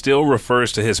 and he still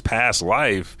refers to his past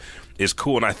life, is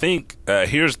cool. And I think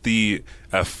here's the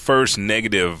first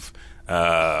negative.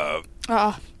 I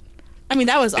mean,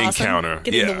 that was awesome. Encounter.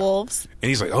 Getting the wolves. And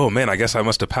he's like, oh, man, I guess I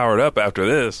must have powered up after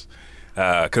this.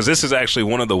 Because this is actually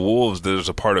one of the wolves that is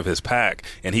a part of his pack.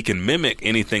 And he can mimic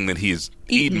anything that he's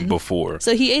eaten before.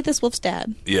 So he ate this wolf's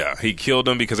dad. Yeah, he killed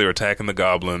them because they were attacking the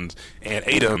goblins and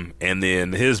ate them. And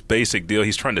then his basic deal,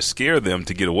 he's trying to scare them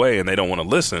to get away, and they don't want to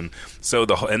listen. So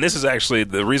and this is actually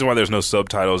the reason why there's no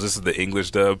subtitles. This is the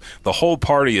English dub. The whole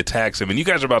party attacks him, and you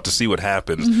guys are about to see what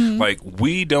happens. Mm-hmm. Like,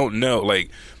 we don't know.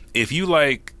 Like, if you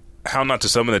like How Not to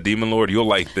Summon a Demon Lord, you'll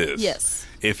like this. Yes.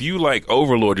 If you like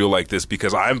Overlord, you'll like this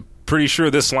because I'm pretty sure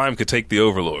this slime could take the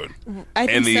Overlord. I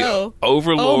think so.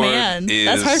 Overlord, oh man,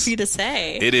 that's hard for you to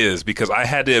say. It is, because I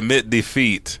had to admit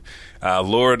defeat.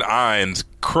 Lord Ainz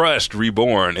crushed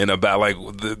Reborn in about like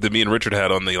the me and Richard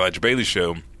had on the Elijah Bailey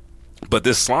show. But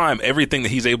this slime, everything that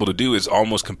he's able to do is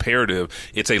almost comparative.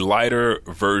 It's a lighter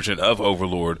version of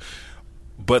Overlord.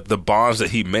 But the bonds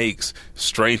that he makes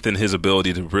strengthen his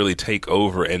ability to really take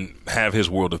over and have his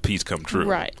world of peace come true.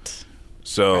 Right.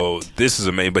 So this is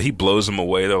amazing, but he blows them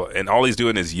away though, and all he's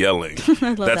doing is yelling.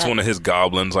 I love That's that. one of his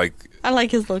goblins. Like, I like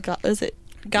his little. Is it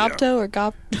Gobto or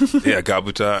Gob? Yeah,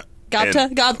 Gabuta.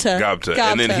 Gobta.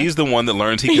 And then he's the one that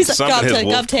learns he can summon his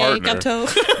wolf partner.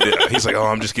 Gobto. Yeah, he's like, oh,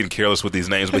 I'm just getting careless with these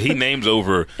names, but he names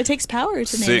over It takes power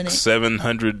to name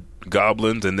 600-700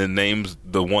 goblins, and then names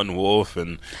the one wolf.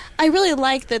 And I really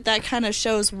like that kind of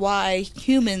shows why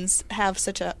humans have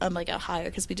such a higher,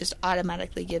 because we just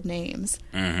automatically give names.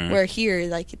 Mm-hmm. Where here,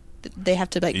 like, they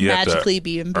have to magically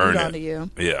be imbued onto you.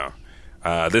 Yeah.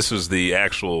 This was the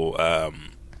actual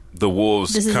the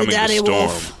wolves coming to storm.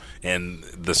 Wolf. And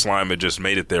the slime had just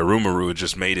made it there. Rimuru had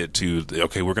just made it to,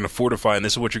 okay, we're going to fortify, and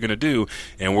this is what you're going to do,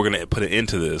 and we're going to put it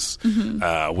into this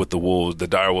with the wolves, the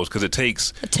dire wolves, because it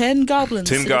takes 10 goblins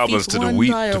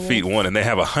to defeat one, and they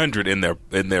have 100 in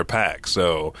their pack.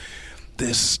 So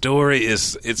this story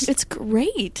it's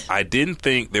great. I didn't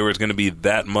think there was going to be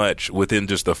that much within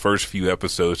just the first few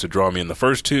episodes to draw me in. The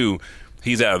first two,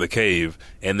 he's out of the cave,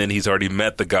 and then he's already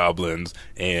met the goblins,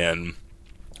 and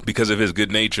because of his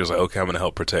good nature, it's like, okay, I'm going to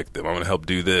help protect them. I'm going to help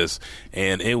do this.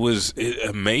 And it was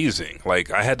amazing. Like,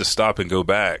 I had to stop and go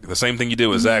back. The same thing you did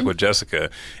with Zach with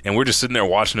Jessica. And we're just sitting there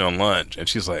watching it on lunch. And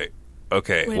she's like,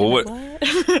 Okay. Wait Well, a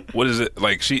minute, what is it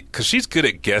like? Because she's good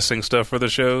at guessing stuff for the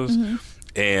shows,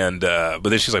 and but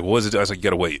then she's like, "What is it?" I was like, "You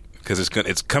gotta wait because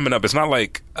it's coming up. It's not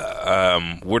like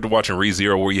we're watching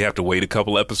ReZero where you have to wait a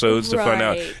couple episodes to find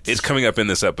out. Right. It's coming up in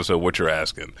this episode. What you're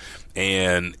asking,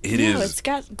 and it's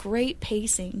got great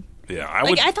pacing. Yeah,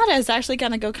 I thought it was actually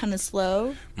gonna go kind of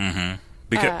slow. Mm-hmm.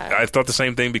 Because I thought the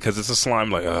same thing because it's a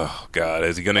slime. Like, oh god,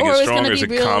 is he going to get Or stronger? Is it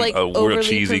real, a real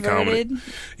cheesy perverted? comedy?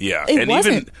 Yeah, It and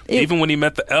wasn't. even when he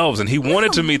met the elves, and he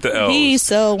wanted to meet the elves, He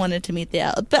so wanted to meet the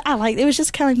elves, but it was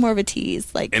just kind of more of a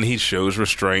tease. Like, and he shows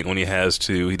restraint when he has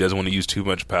to. He doesn't want to use too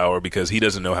much power because he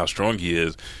doesn't know how strong he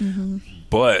is. Mm-hmm.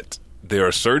 But there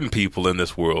are certain people in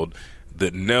this world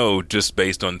that know just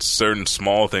based on certain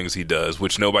small things he does,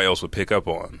 which nobody else would pick up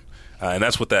on, and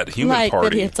that's what that human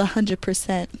party. That it's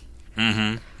 100%.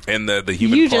 Mm-hmm. And the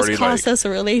human you party, just cost us a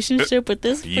relationship with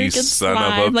this freaking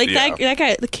slime. That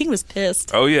guy, the king was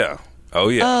pissed. Oh yeah.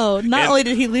 Oh, not only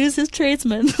did he lose his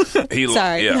tradesman.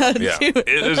 Sorry. Yeah.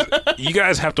 You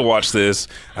guys have to watch this.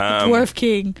 Dwarf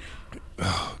King.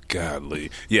 Oh,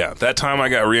 godly. Yeah, that time I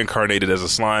got reincarnated as a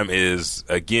slime is,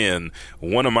 again,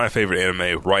 one of my favorite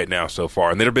anime right now so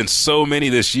far. And there have been so many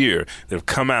this year that have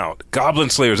come out. Goblin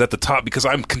Slayer's at the top because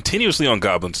I'm continuously on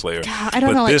Goblin Slayer. I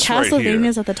don't know, like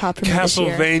Castlevania's at the top for me this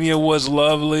year. Castlevania was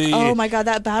lovely. Oh my god,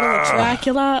 that battle with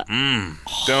Dracula.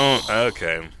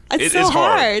 Okay. It's so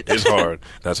hard. It's hard.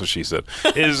 That's what she said.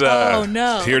 Oh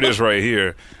no. Here it is right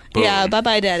here. Boom. Yeah,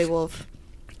 bye-bye Daddy Wolf.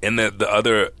 And the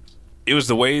other, it was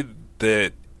the way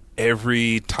that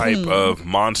every type of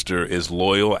monster is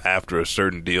loyal after a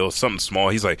certain deal. Something small.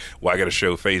 He's like, well, I got to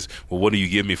show face. Well, what do you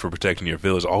give me for protecting your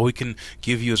village? All we can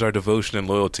give you is our devotion and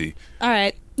loyalty. All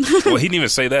right. Well, he didn't even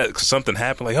say that because something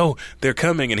happened. Like, oh, they're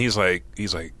coming. And he's like,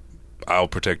 I'll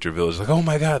protect your village. Like, oh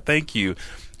my God, thank you.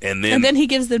 And then he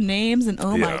gives them names and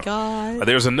my God.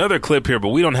 There's another clip here, but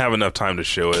we don't have enough time to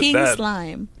show it. King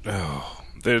Slime. Oh.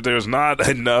 There's not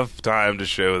enough time to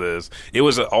show this. It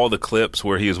was all the clips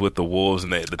where he was with the wolves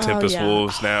and the Tempest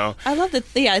wolves now. I love that.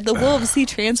 Yeah, the wolves, he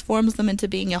transforms them into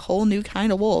being a whole new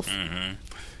kind of wolf.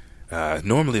 Mm-hmm.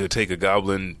 Normally it would take a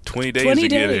goblin 20 days to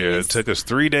get here. It took us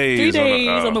 3 days. 3 days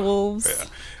on the wolves. Yeah.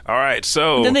 All right,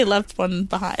 so... And then they left one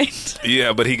behind.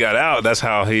 Yeah, but he got out. That's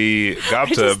how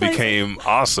Gapta became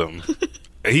awesome.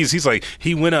 He's like,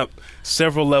 he went up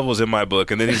several levels in my book,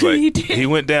 and then he's like, he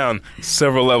went down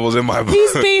several levels in my book.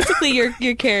 He's basically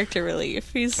your character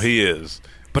relief. He is.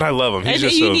 But I love him. He's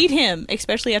you need him,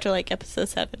 especially after like episode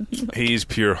 7. He's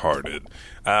pure-hearted.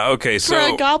 Okay, so...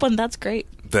 For a goblin, that's great.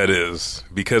 That is.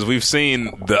 Because we've seen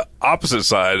the opposite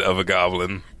side of a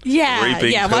goblin. Yeah,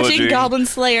 raping, pillaging, watching Goblin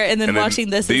Slayer and then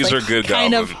watching this these is are good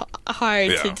kind goblin. of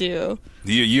hard to do.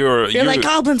 You're like,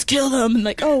 goblins kill them, and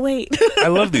like, oh wait. I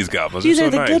love these goblins. These They're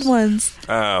are so the nice. good ones.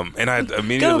 And I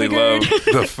immediately love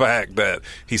the fact that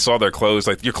he saw their clothes.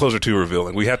 Like, your clothes are too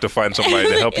revealing. We have to find somebody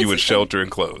to help you with shelter and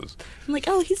clothes. I'm like,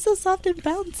 oh, he's so soft and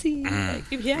bouncy.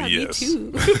 Like, yeah, yes.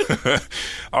 Me too.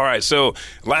 All right, so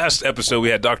last episode we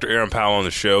had Dr. Aaron Powell on the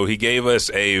show. He gave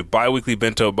us a bi-weekly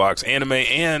bento box anime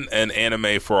and an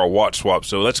anime for our watch swap.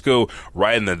 So let's go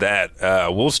right into that.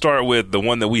 We'll start with the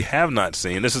one that we have not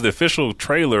seen. This is the official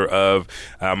trailer of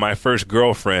My First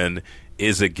Girlfriend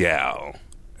is a Gal.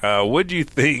 What do you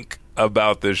think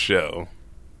about this show?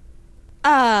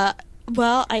 Well,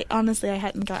 I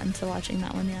hadn't gotten to watching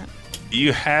that one yet.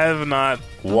 You have not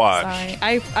watched.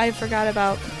 Sorry. I forgot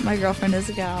about My Girlfriend is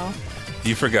a Gal.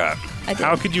 You forgot. I did.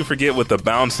 How could you forget with the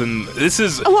bouncing? This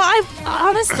is... Well,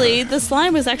 honestly, the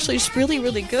slime was actually really,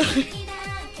 really good.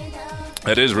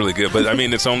 That is really good, but I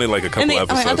mean, it's only like a couple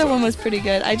episodes. My other one was pretty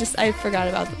good. I forgot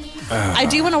about it. I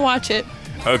do want to watch it.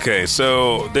 Okay,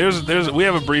 so we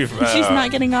have a brief... She's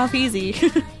not getting off easy.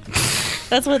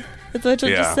 That's what you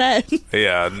just said.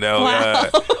 Yeah, no. Wow.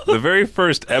 The very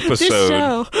first episode... This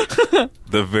show.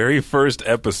 The very first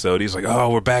episode, he's like, oh,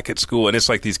 we're back at school. And it's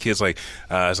like these kids like,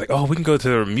 it's like, oh, we can go to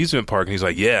the amusement park. And he's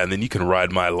like, yeah, and then you can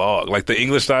ride my log. Like the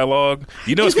English dialogue.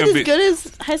 You know, it's going to be... Is it as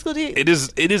good as High School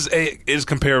DxD? It is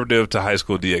comparative to High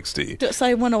School DxD. So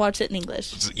I want to watch it in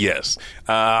English. Yes.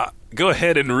 Go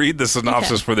ahead and read the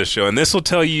synopsis for this show. And this will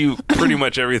tell you pretty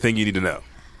much everything you need to know.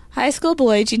 High school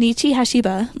boy Junichi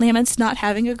Hashiba laments not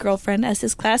having a girlfriend as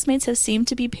his classmates have seemed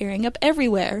to be pairing up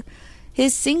everywhere.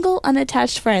 His single,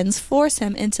 unattached friends force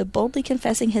him into boldly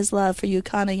confessing his love for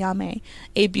Yukana Yame,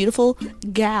 a beautiful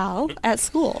gal at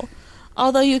school.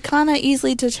 Although Yukana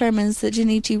easily determines that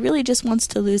Junichi really just wants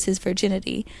to lose his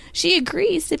virginity, she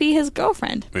agrees to be his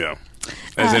girlfriend. Yeah.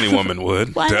 As any woman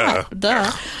would. Why not?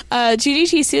 Duh.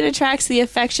 Junichi soon attracts the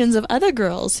affections of other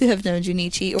girls who have known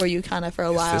Junichi or Yukana for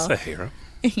a while. Is this a harem?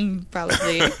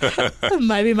 Probably.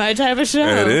 Might be my type of show.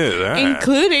 It is.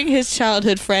 Including his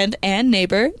childhood friend and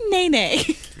neighbor,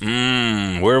 Nene.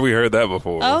 Where have we heard that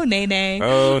before? Oh, Nene.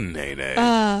 Oh, Nene.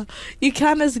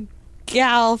 Yukana's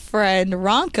gal friend,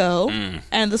 Ronko,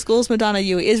 and the school's Madonna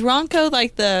Yui. Is Ronko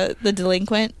like the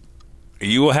delinquent?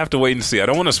 You will have to wait and see. I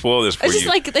don't want to spoil this for you. It's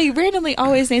just like they randomly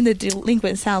always name the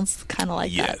delinquent. Sounds kind of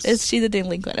like Yes. that. Is she the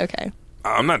delinquent? Okay.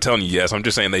 I'm not telling you yes. I'm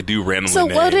just saying they do randomly So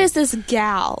name. what is this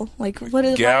gal? Like, what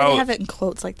is, why do Gal they have it in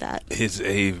quotes like that? Is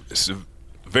a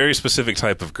very specific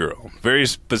type of girl. Very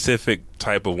specific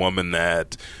type of woman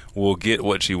that will get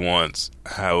what she wants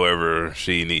however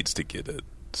she needs to get it.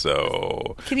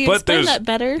 So, can you explain that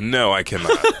better? No, I cannot.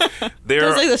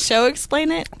 Does like the show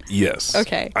explain it? Yes.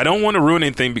 Okay. I don't want to ruin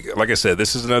anything. Because, like I said,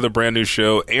 this is another brand new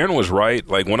show. Aaron was right.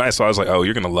 Like when I saw, it, I was like, "Oh,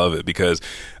 you're gonna love it," because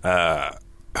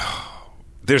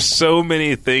there's so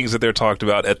many things that they're talked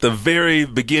about at the very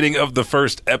beginning of the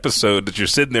first episode that you're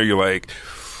sitting there. You're like,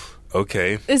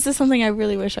 "Okay." Is this something I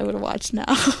really wish I would have watched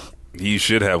now? You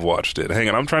should have watched it. Hang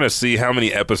on, I'm trying to see how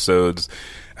many episodes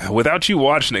without you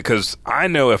watching it, because I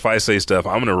know if I say stuff,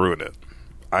 I'm going to ruin it.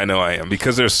 I know I am,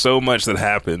 because there's so much that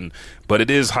happened, but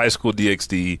it is High School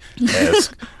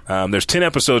DxD-esque. There's 10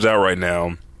 episodes out right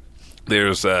now.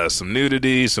 There's some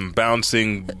nudity, some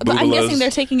bouncing boobalas. But I'm guessing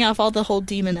they're taking off all the whole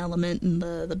demon element and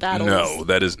the battles.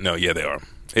 Yeah, they are.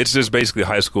 It's just basically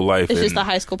high school life. It's just the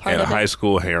high school part and of it. a high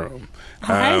school harem.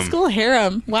 High school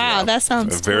harem. Wow, yeah, that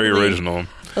sounds very totally original.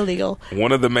 Illegal.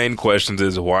 One of the main questions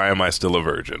is, why am I still a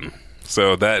virgin?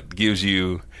 So that gives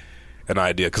you an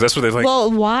idea, because that's what they like.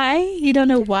 Well, why? You don't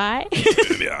know why?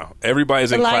 Yeah,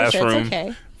 everybody's in Elijah, classroom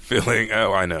okay. feeling.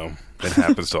 Oh, I know. It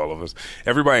happens to all of us.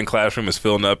 Everybody in classroom is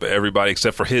filling up everybody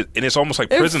except for his, and it's almost like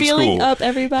They're prison feeling school. Up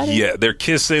everybody. Yeah, they're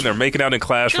kissing, they're making out in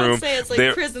classroom. Don't say it's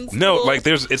like prison school. No, like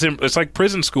it's like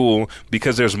prison school,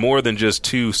 because there's more than just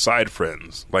two side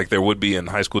friends like there would be in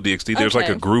High School DxD. There's like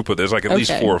a group of, there's like at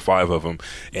least 4 or 5 of them,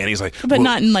 and he's like, but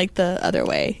not in like the other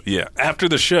way. Yeah. After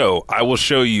the show, I will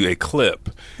show you a clip,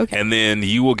 and then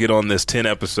you will get on this 10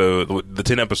 episode. The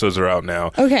 10 episodes are out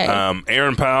now. Okay.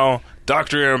 Aaron Powell.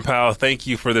 Dr. Aaron Powell, thank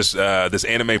you for this this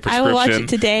anime prescription. I will watch it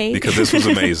today. Because this was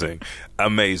amazing.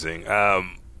 Amazing.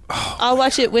 I'll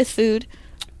watch it with food.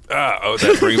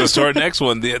 That brings us to our next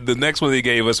one. The next one they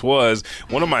gave us was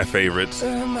one of my favorites.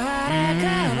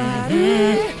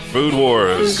 Food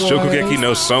Wars. Shokugeki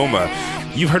no Soma.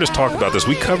 You've heard us talk about this.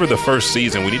 We covered the first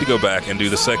season. We need to go back and do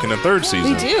the second and third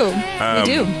season. We do. We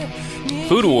do.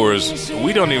 Food Wars,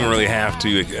 we don't even really have to.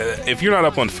 If you're not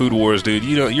up on Food Wars, dude,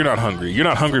 you're not hungry. You're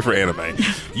not hungry for anime.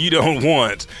 You don't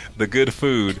want the good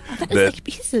food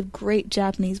he's a great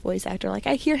Japanese voice actor. Like,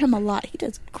 I hear him a lot. He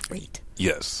does great.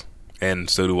 Yes.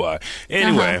 And so do I.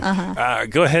 Anyway,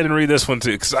 go ahead and read this one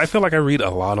too, because I feel like I read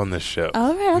a lot on this show.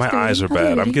 All right, my eyes are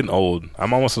bad. I'm getting old.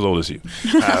 I'm almost as old as you.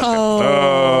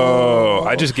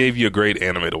 I just gave you a great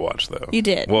anime to watch, though. You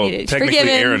did. Well, you did. technically,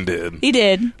 Aaron did. He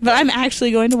did, but I'm actually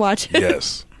going to watch it.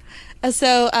 Yes.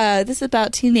 So this is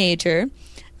about teenager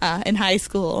in high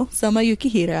school, Soma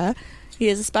Yukihira. He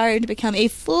is aspiring to become a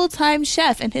full-time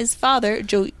chef in his father,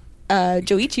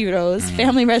 Joichiro's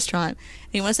family restaurant.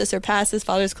 He wants to surpass his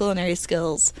father's culinary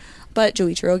skills. But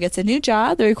Joichiro gets a new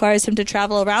job that requires him to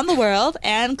travel around the world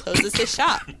and closes his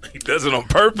shop. He does it on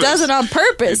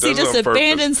purpose. He just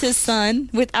abandons his son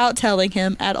without telling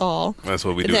him at all. That's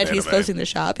what we do. That he's closing the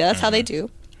shop. Yeah, that's how they do.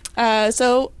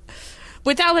 So,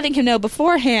 without letting him know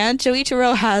beforehand,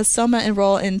 Joichiro has Soma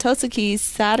enroll in Totsuki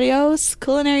Sario's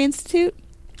Culinary Institute.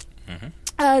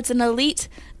 It's an elite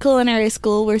culinary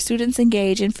school where students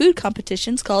engage in food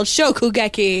competitions called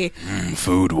Shokugeki.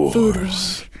 Food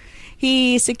Wars.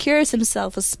 He secures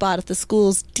himself a spot at the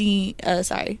school's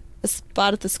despite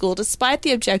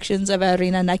the objections of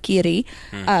Arina Nakiri,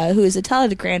 who is a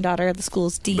talented granddaughter of the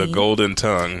school's dean. The Golden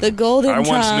Tongue. I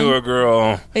once knew a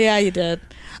girl. Yeah, you did.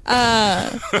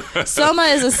 Soma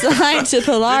is assigned to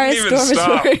Polaris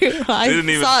Dormitory.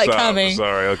 I saw it coming.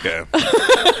 Sorry, okay.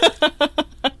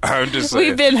 I'm just saying.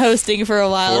 We've been hosting for a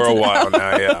while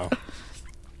now,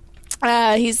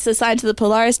 yeah. He's assigned to the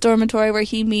Polaris Dormitory, where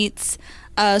he meets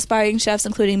aspiring chefs,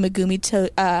 including Megumi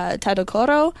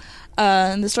Tadokoro.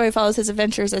 And the story follows his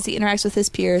adventures as he interacts with his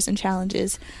peers and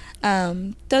challenges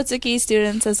Totsuki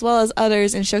students as well as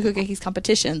others in Shokugeki's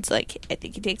competitions. Like, I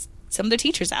think he takes some of the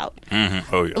teachers out.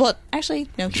 Oh, yeah. Well, actually,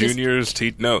 no. Juniors,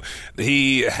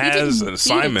 he has an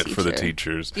assignment for the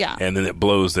teachers. Yeah. And then it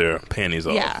blows their panties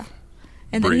off. Yeah.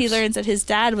 And then he learns that his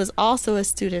dad was also a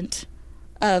student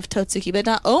of Totsuki, but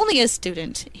not only a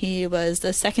student, he was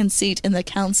the second seat in the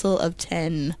Council of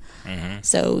 10.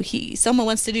 So Soma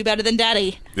wants to do better than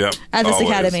Daddy. Yep, at this always.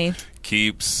 academy.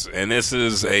 Keeps, and this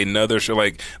is another show.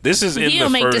 Like, this is in He'll the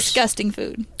make first. disgusting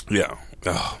food. Yeah.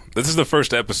 Oh, this is the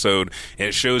first episode, and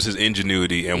it shows his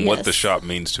ingenuity and what the shop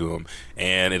means to him.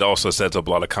 And it also sets up a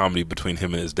lot of comedy between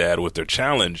him and his dad with their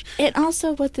challenge. And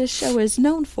also what this show is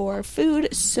known for.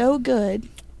 Food so good.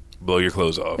 Blow your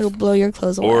clothes off. It'll blow your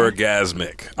clothes away.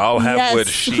 Orgasmic. I'll have what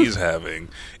she's having.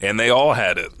 And they all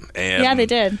had it. And yeah, they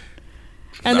did.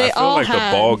 And they all I feel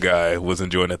like the bald guy was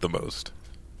enjoying it the most.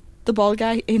 The bald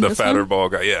guy in the this fatter one?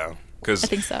 bald guy, yeah. Because I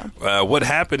think so. What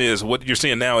happened is, what you're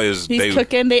seeing now is he's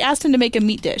cooking. They asked him to make a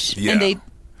meat dish, Yeah. and they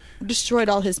destroyed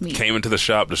all his meat. Came into the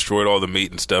shop, destroyed all the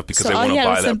meat and stuff because they all want he to had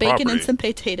buy was that some bacon property. and some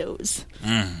potatoes.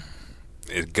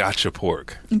 It gotcha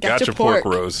pork. Gotcha pork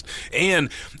pork. roast. And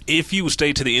if you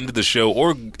stay to the end of the show,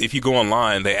 or if you go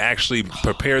online, they actually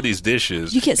prepare these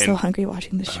dishes. You get so hungry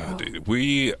watching the show.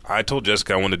 Dude, I told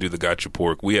Jessica I want to do the gotcha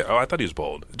pork. I thought he was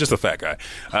bald. Just a fat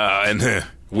guy.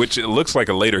 Which it looks like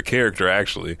a later character,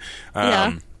 actually.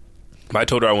 Yeah. I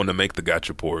told her I wanted to make the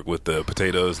gotcha pork with the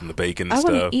potatoes and the bacon and I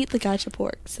stuff. want to eat the gotcha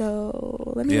pork,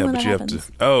 so let me know when that happens. Have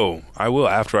to. Oh, I will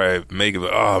after I make it.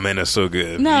 Oh man, that's so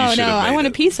good. No, I want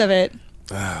a piece of it.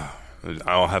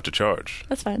 I'll have to charge.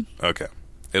 That's fine. Okay,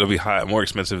 it'll be more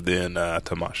expensive than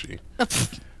Tamashi.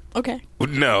 Okay.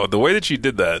 No, the way that you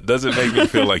did that doesn't make me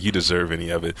feel like you deserve any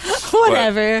of it.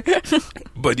 Whatever.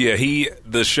 But yeah,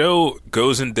 the show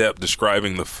goes in depth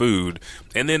describing the food,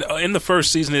 and then in the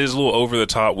first season it is a little over the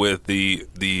top with the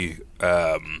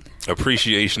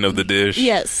appreciation of the dish.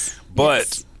 Yes.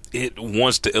 But it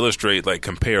wants to illustrate, like,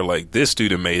 compare, like, this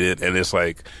student made it, and it's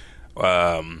like,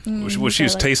 she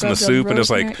was tasting the soup, and it's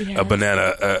like a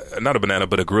banana, not a banana,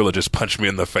 but a gorilla just punched me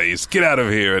in the face. Get out of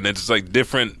here. And it's like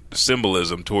different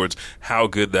symbolism towards how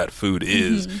good that food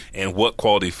is and what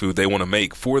quality food they want to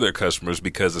make for their customers,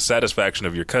 because the satisfaction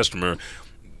of your customer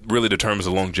really determines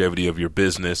the longevity of your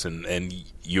business and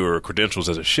your credentials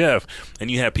as a chef.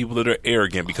 And you have people that are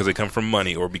arrogant because they come from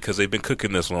money, or because they've been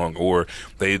cooking this long, or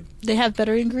they have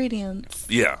better ingredients.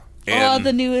 Yeah. All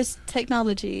the newest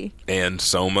technology. And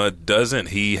Soma doesn't.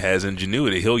 He has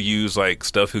ingenuity. He'll use like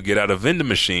stuff he'll get out of vending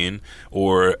machine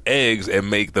or eggs and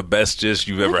make the best dish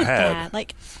you've ever had. That.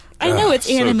 Like, I know it's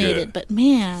animated, so but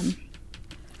man.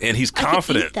 And he's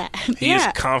confident. I could eat that. He is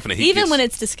confident. Even when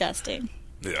it's disgusting.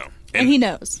 Yeah. And he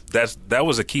knows. That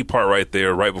was a key part right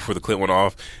there, right before the clip went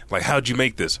off. Like, how'd you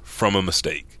make this? From a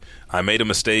mistake. I made a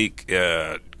mistake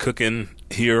cooking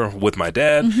here with my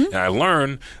dad, and I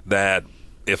learned that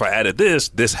if I added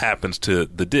this happens to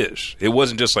the dish. It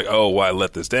wasn't just like, oh, well, I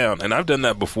let this down. And I've done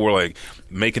that before, like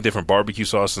making different barbecue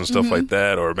sauces and stuff like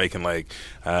that, or making like...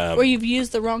 or you've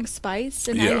used the wrong spice,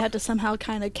 and now you had to somehow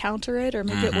kind of counter it or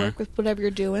make it work with whatever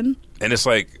you're doing. And it's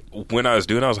like, when I was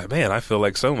doing it, I was like, man, I feel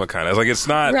like Soma kind of. It's like, it's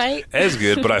not as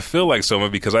good, but I feel like Soma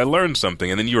because I learned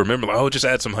something. And then you remember, like, oh, just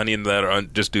add some honey into that, or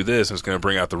just do this, and it's going to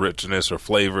bring out the richness or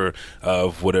flavor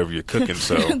of whatever you're cooking.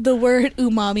 So the word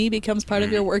umami becomes part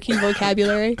of your working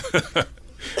vocabulary.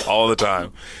 All the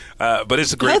time. But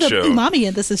it's a great show. Umami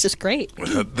in this is just great.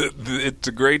 It's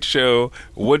a great show.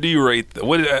 What do you rate?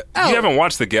 You haven't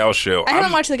watched the Gal Show. I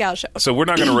haven't watched the Gal Show. So we're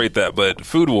not going to rate that, but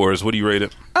Food Wars, what do you rate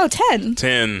it? Oh, 10.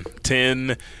 10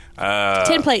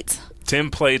 plates.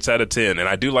 10 plates out of 10. And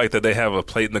I do like that they have a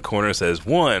plate in the corner that says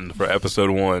 1 for episode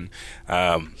 1.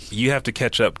 You have to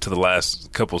catch up to the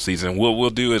last couple seasons. What we'll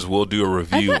do is we'll do a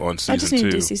review on season 2. I just need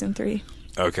to do season 3.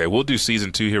 Okay, we'll do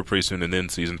season 2 here pretty soon, and then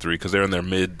season 3, because they're in their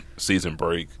mid-season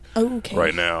break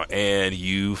right now. And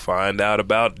you find out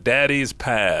about Daddy's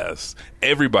past.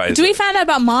 Everybody. Do we find out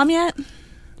about Mom yet?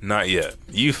 Not yet.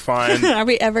 You find... Are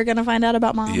we ever going to find out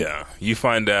about Mom? Yeah. You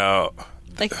find out...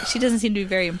 Like, she doesn't seem to be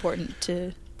very important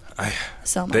to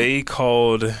Soma. They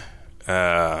called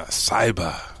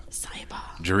Saiba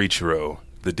Jurichiro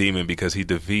the demon because he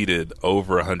defeated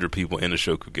over 100 people in a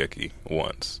Shokugeki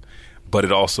once. But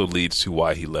it also leads to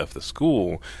why he left the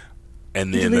school.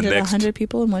 And then the next 100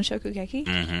 people in one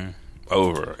Shokugeki?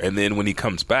 Over. And then when he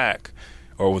comes back,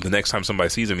 or the next time somebody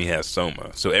sees him, he has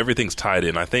Soma. So everything's tied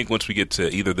in. I think once we get to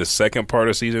either the second part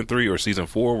of season 3 or season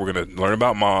 4, we're going to learn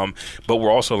about Mom, but we're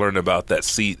also learning about that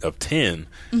seat of 10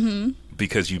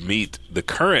 because you meet the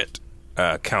current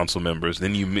council members.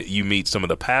 Then you meet some of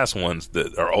the past ones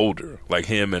that are older, like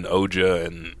him and Oja,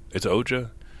 and it's Oja?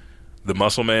 The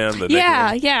muscle man? Like...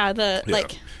 I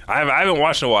haven't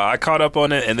watched in a while. I caught up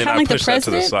on it, and then I pushed that to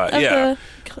the side. The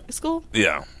school?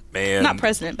 Yeah. And not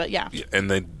president, but yeah. And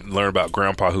they learn about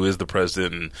Grandpa, who is the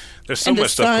president. And there's so and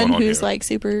much stuff going on who's here. Like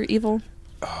super evil.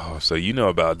 Oh, so you know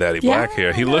about Daddy Black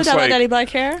Hair. He I know looks about like Daddy Black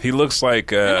Hair. He looks like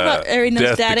Death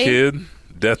the Kid.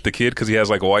 Death the Kid, because he has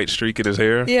like a white streak in his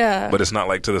hair. Yeah. But it's not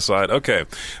like to the side. Okay.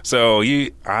 So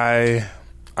I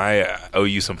owe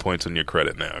you some points on your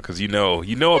credit now, because you know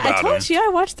about him. I told you I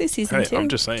watched this season too. I'm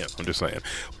just saying.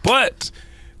 But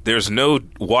there's no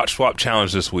watch swap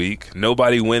challenge this week.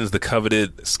 Nobody wins the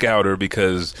coveted Scouter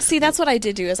because... See, that's what I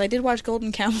did do, is I did watch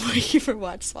Golden Cowboy for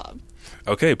watch swap.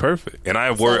 Okay, perfect. And I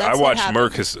watched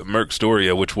Merc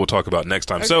Storia, which we'll talk about next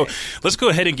time. Okay. So let's go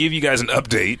ahead and give you guys an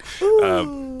update.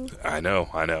 I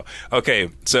know. Okay,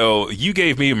 so you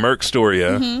gave me Merc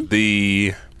Storia.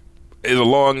 Mm-hmm. It's a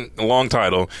long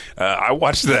title. I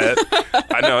watched that.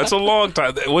 I know it's a long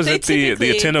title. Was it the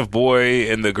attentive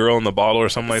boy and the girl in the bottle or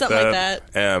something like that?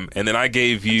 And then I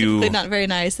gave you. They're not very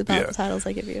nice about the titles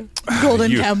I give you.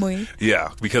 Golden Cowboy. Yeah,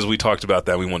 because we talked about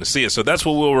that. We want to see it. So that's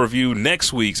what we'll review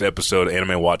next week's episode of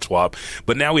Anime Watch Swap.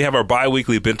 But now we have our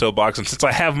bi-weekly bento box, and since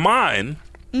I have mine.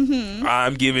 Mm-hmm.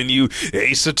 I'm giving you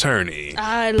Ace Attorney.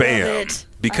 I love it.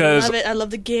 Because I love it. I love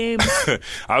the game.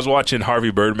 I was watching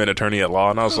Harvey Birdman, Attorney at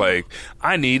Law, and I was like,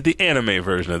 I need the anime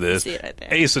version of this. See it right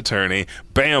there. Ace Attorney.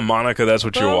 Bam, Monica, that's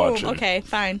what you're watching. Okay,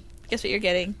 fine. Guess what you're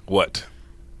getting? What?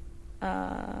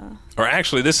 Or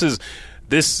actually, this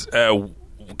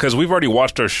because we've already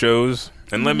watched our shows,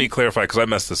 and let me clarify, because I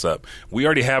messed this up. We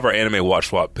already have our anime watch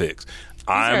swap picks.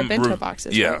 These are bento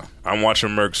boxes. Yeah, right? I'm watching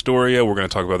Merc Storia. We're going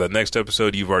to talk about that next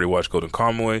episode. You've already watched Golden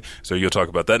Kamuy, so you'll talk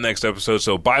about that next episode.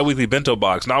 So bi-weekly bento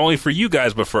box, not only for you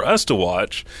guys, but for us to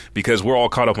watch, because we're all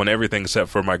caught up on everything except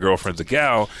for my girlfriend's a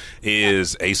gal,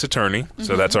 is Ace Attorney. Mm-hmm.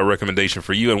 So that's our recommendation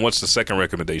for you. And what's the second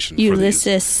recommendation for these?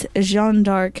 Ulysses, Jeanne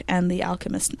d'Arc, and The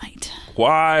Alchemist Knight.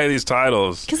 Why these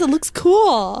titles? Because it looks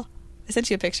cool. I sent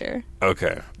you a picture.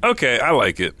 Okay, I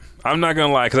like it. I'm not going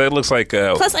to lie, because it looks like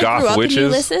Plus, goth I grew up witches. in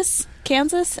Ulysses,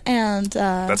 Kansas, and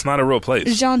that's not a real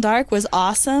place. Jeanne d'Arc was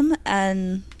awesome,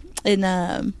 and in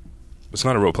it's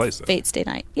not a real place, though. Fate Stay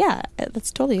Night. Yeah,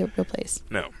 that's totally a real place.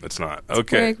 No, it's not.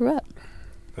 That's where I grew up.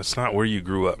 That's not where you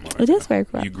grew up, Monica. It is where I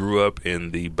grew up. You grew up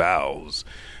in the bowels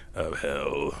of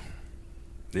hell,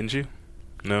 didn't you?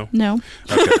 No.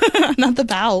 Okay. Not the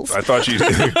bowels. I thought you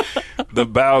the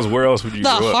bowels. Where else would you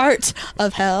grow up? The heart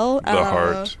of hell. The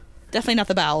heart. Definitely not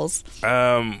the bowels.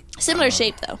 Similar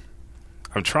shape, though.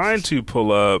 I'm trying to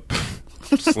pull up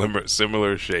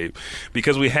similar shape,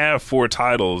 because we have 4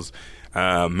 titles.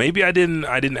 Maybe I didn't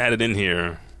add it in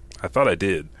here. I thought I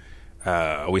did.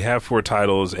 We have 4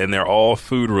 titles, and they're all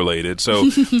food related. So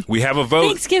we have a vote.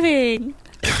 Thanksgiving.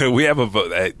 We have a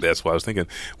vote. That's what I was thinking.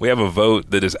 We have a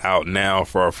vote that is out now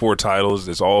for our 4 titles.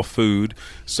 It's all food.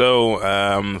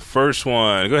 So first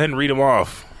one, go ahead and read them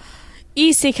off.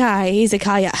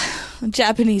 Izakaya,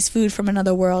 Japanese food from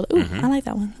another world. Ooh, I like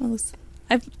that one.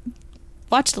 I've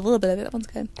watched a little bit of it. That one's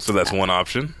good. So that's one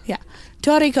option. Yeah.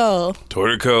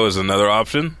 Toriko is another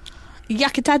option.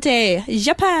 Yakitate,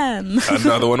 Japan.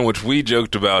 Another one which we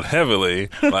joked about heavily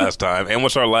last time. And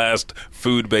what's our last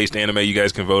food-based anime you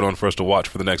guys can vote on for us to watch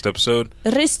for the next episode?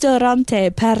 Ristorante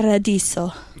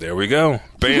Paradiso. There we go.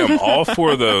 Bam. All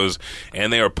 4 of those.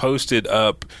 And they are posted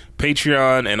up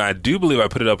Patreon, and I do believe I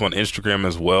put it up on Instagram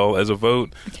as well as a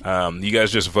vote. Okay. You guys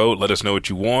just vote. Let us know what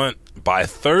you want. By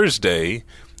Thursday...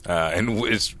 and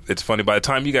it's funny, by the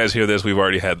time you guys hear this, we've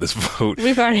already had this vote.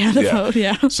 We've already had the vote,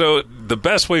 yeah. So the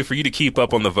best way for you to keep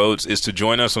up on the votes is to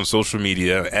join us on social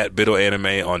media at Bido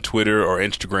Anime on Twitter or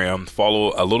Instagram.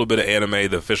 Follow A Little Bit of Anime,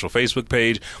 the official Facebook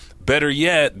page. Better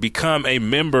yet, become a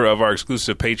member of our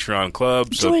exclusive Patreon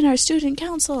club. Join our student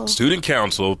council. Student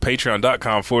council,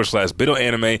 patreon.com/Bido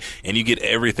Anime, and you get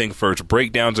everything first.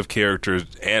 Breakdowns of characters,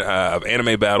 of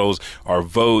anime battles, our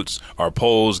votes, our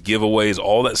polls, giveaways,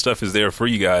 all that stuff is there for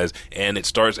you guys, and it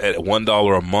starts at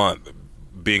 $1 a month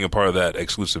being a part of that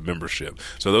exclusive membership.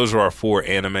 So those are our 4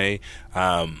 anime.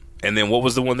 And then what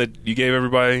was the one that you gave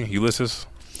everybody? Ulysses,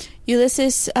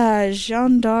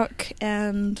 Jeanne d'Arc,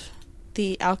 and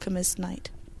The Alchemist Knight.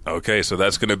 Okay, so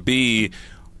that's going to be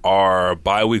our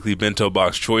bi-weekly bento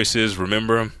box choices.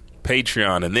 Remember,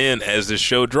 Patreon. And then as this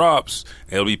show drops,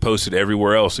 it'll be posted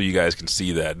everywhere else so you guys can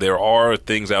see that. There are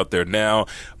things out there now.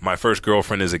 My First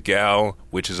Girlfriend is a Gal,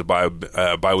 which is a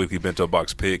bi-weekly bento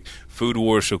box pick. Food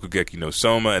Wars, Shokugeki no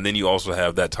Soma. And then you also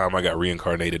have That Time I Got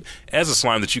Reincarnated as a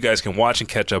slime that you guys can watch and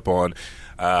catch up on.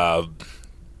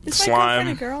 Is Slime.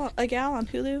 My Girlfriend a Gal on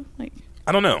Hulu?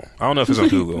 I don't know. I don't know if it's on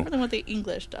Hulu. I don't know what the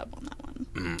English dub on that one.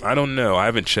 season? I don't know. I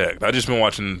haven't checked. I've just been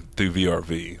watching through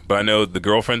VRV. But I know The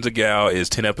Girlfriend's a Gal is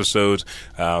 10 episodes.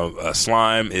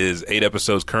 Slime is 8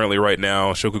 episodes currently right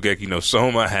now. Shokugeki no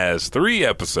Soma has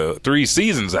 3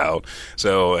 seasons out.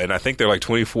 So, and I think they're like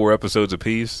 24 episodes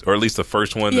apiece, or at least the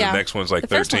first one. Yeah. The next one's like 13.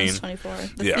 The first one's 24.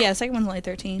 The second one's only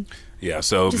 13. Yeah,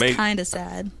 so which is kind of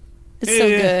sad. It's so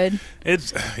good.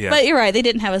 But you're right. They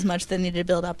didn't have as much they needed to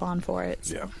build up on for it.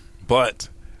 So. Yeah. But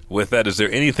with that, is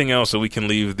there anything else that we can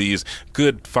leave these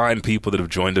good, fine people that have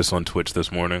joined us on Twitch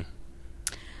this morning?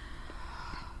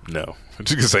 No. I'm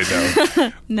just going to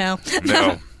say no.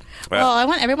 No. Well, I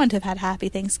want everyone to have had happy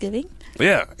Thanksgiving.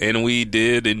 Yeah, and we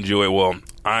did enjoy, well,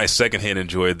 I secondhand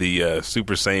enjoyed the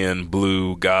Super Saiyan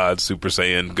Blue God Super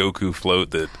Saiyan Goku float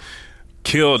that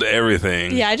killed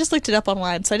everything. Yeah, I just looked it up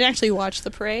online, so I didn't actually watch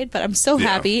the parade, but I'm so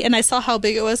happy, and I saw how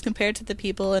big it was compared to the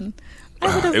people, and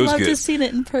I would have loved to have seen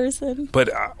it in person.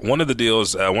 But one of the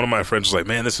deals, one of my friends was like,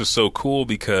 man, this is so cool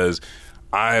because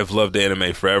I've loved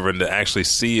anime forever, and to actually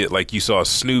see it, like you saw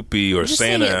Snoopy or just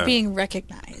Santa. Seeing it being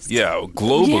recognized. Yeah,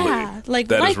 globally. Yeah, like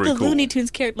that is really the cool. Looney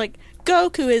Tunes character, like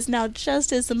Goku is now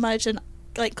just as much an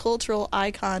like cultural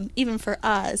icon, even for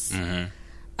us,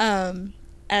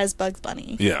 as Bugs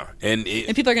Bunny. Yeah, and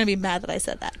people are going to be mad that I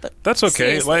said that, but that's okay.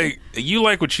 Seriously. Like, you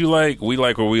like what you like, we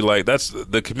like what we like. That's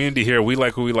the community here. We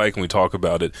like what we like, and we talk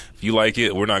about it. If you like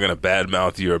it, we're not going to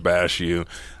badmouth you or bash you.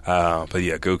 But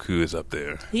yeah, Goku is up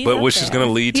there. Which is going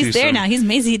to lead to He's there now. He's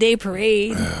Macy Day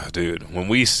Parade. Dude, when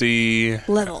we see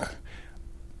Little.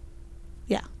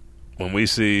 Yeah. When we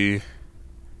see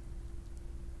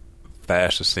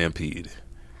Bash the Stampede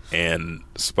and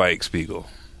Spike Spiegel.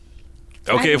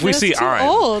 Okay, if we see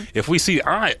Ainz,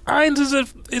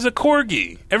 Ainz is a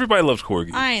corgi. Everybody loves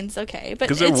corgi. Ainz, okay, but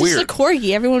it's they're just weird. a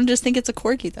corgi. Everyone just think it's a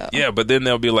corgi, though. Yeah, but then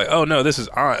they'll be like, "Oh no, this is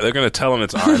Ainz." They're going to tell them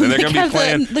it's Ainz, and they're going to be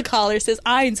playing. The collar says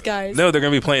Ainz, guys. No, they're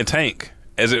going to be playing Tank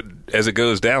as it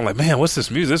goes down. Like, man, what's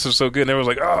this music? This is so good. And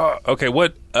everyone's like, "Oh, okay."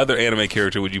 What other anime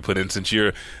character would you put in since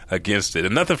you're against it?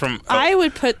 And nothing from. I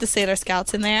would put the Sailor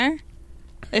Scouts in there.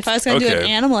 If I was going to do an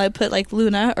animal, I'd put like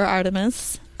Luna or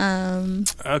Artemis.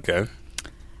 Okay.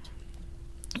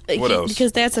 What else?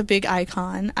 Because that's a big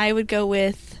icon. I would go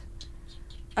with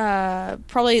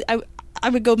probably I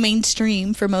would go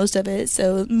mainstream for most of it.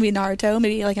 So maybe Naruto,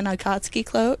 maybe like an Akatsuki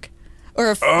cloak, or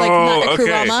like not a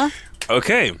Kurama.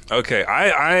 Okay.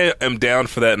 I am down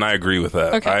for that, and I agree with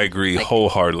that. Okay. I agree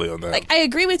wholeheartedly on that. Like, I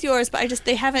agree with yours, but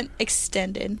they haven't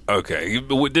extended. Okay,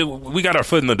 we got our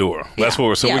foot in the door. That's what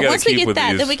we're. So we got to keep with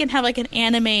these. Then we can have like an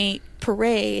anime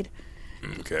parade.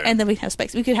 Okay. And then we can have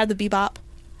spikes. We could have the Bebop.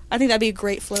 I think that'd be a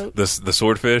great float. The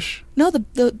swordfish? No, the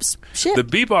ship. The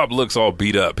Bebop looks all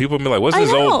beat up. People be like, "What's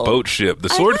this old boat ship?" The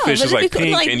swordfish is like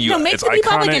pink, and make it's the iconic.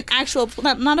 Bebop like an actual,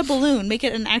 not a balloon. Make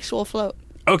it an actual float.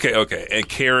 Okay, and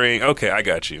carrying. Okay, I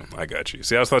got you.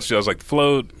 See, I was like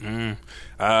float.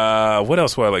 What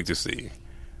else would I like to see?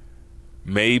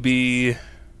 Maybe.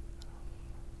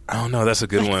 I don't know. That's a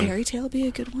good one. Fairy Tail would be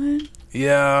a good one.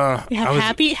 Yeah. You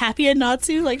have Happy and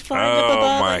Natsu like flying up above.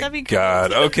 Oh my that'd be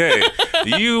God. Okay.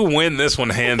 You win this one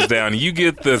hands down. You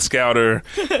get the Scouter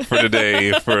for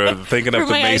today for thinking up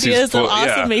the Macy's.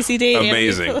 Awesome Macy Day.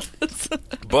 Amazing.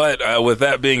 But with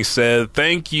that being said,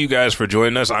 thank you guys for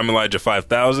joining us. I'm Elijah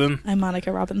 5000. I'm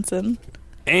Monica Robinson.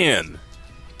 And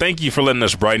thank you for letting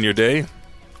us brighten your day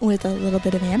with a little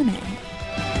bit of anime.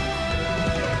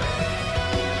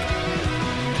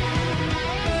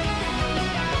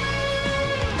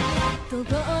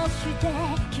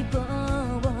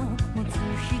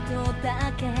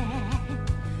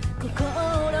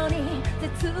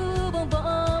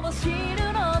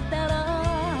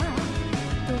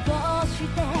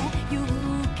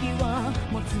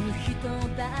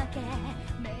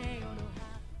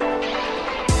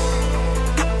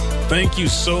 Thank you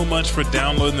so much for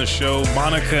downloading the show.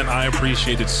 Monica and I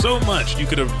appreciate it so much. You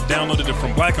could have downloaded it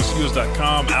from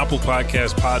blackandstudios.com, Apple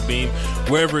Podcasts, Podbean,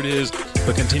 wherever it is.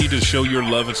 But continue to show your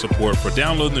love and support for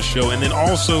downloading the show. And then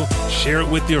also share it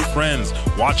with your friends.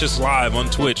 Watch us live on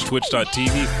Twitch,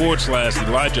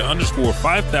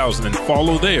 twitch.tv/Elijah_5000, and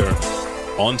follow there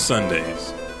on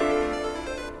Sundays.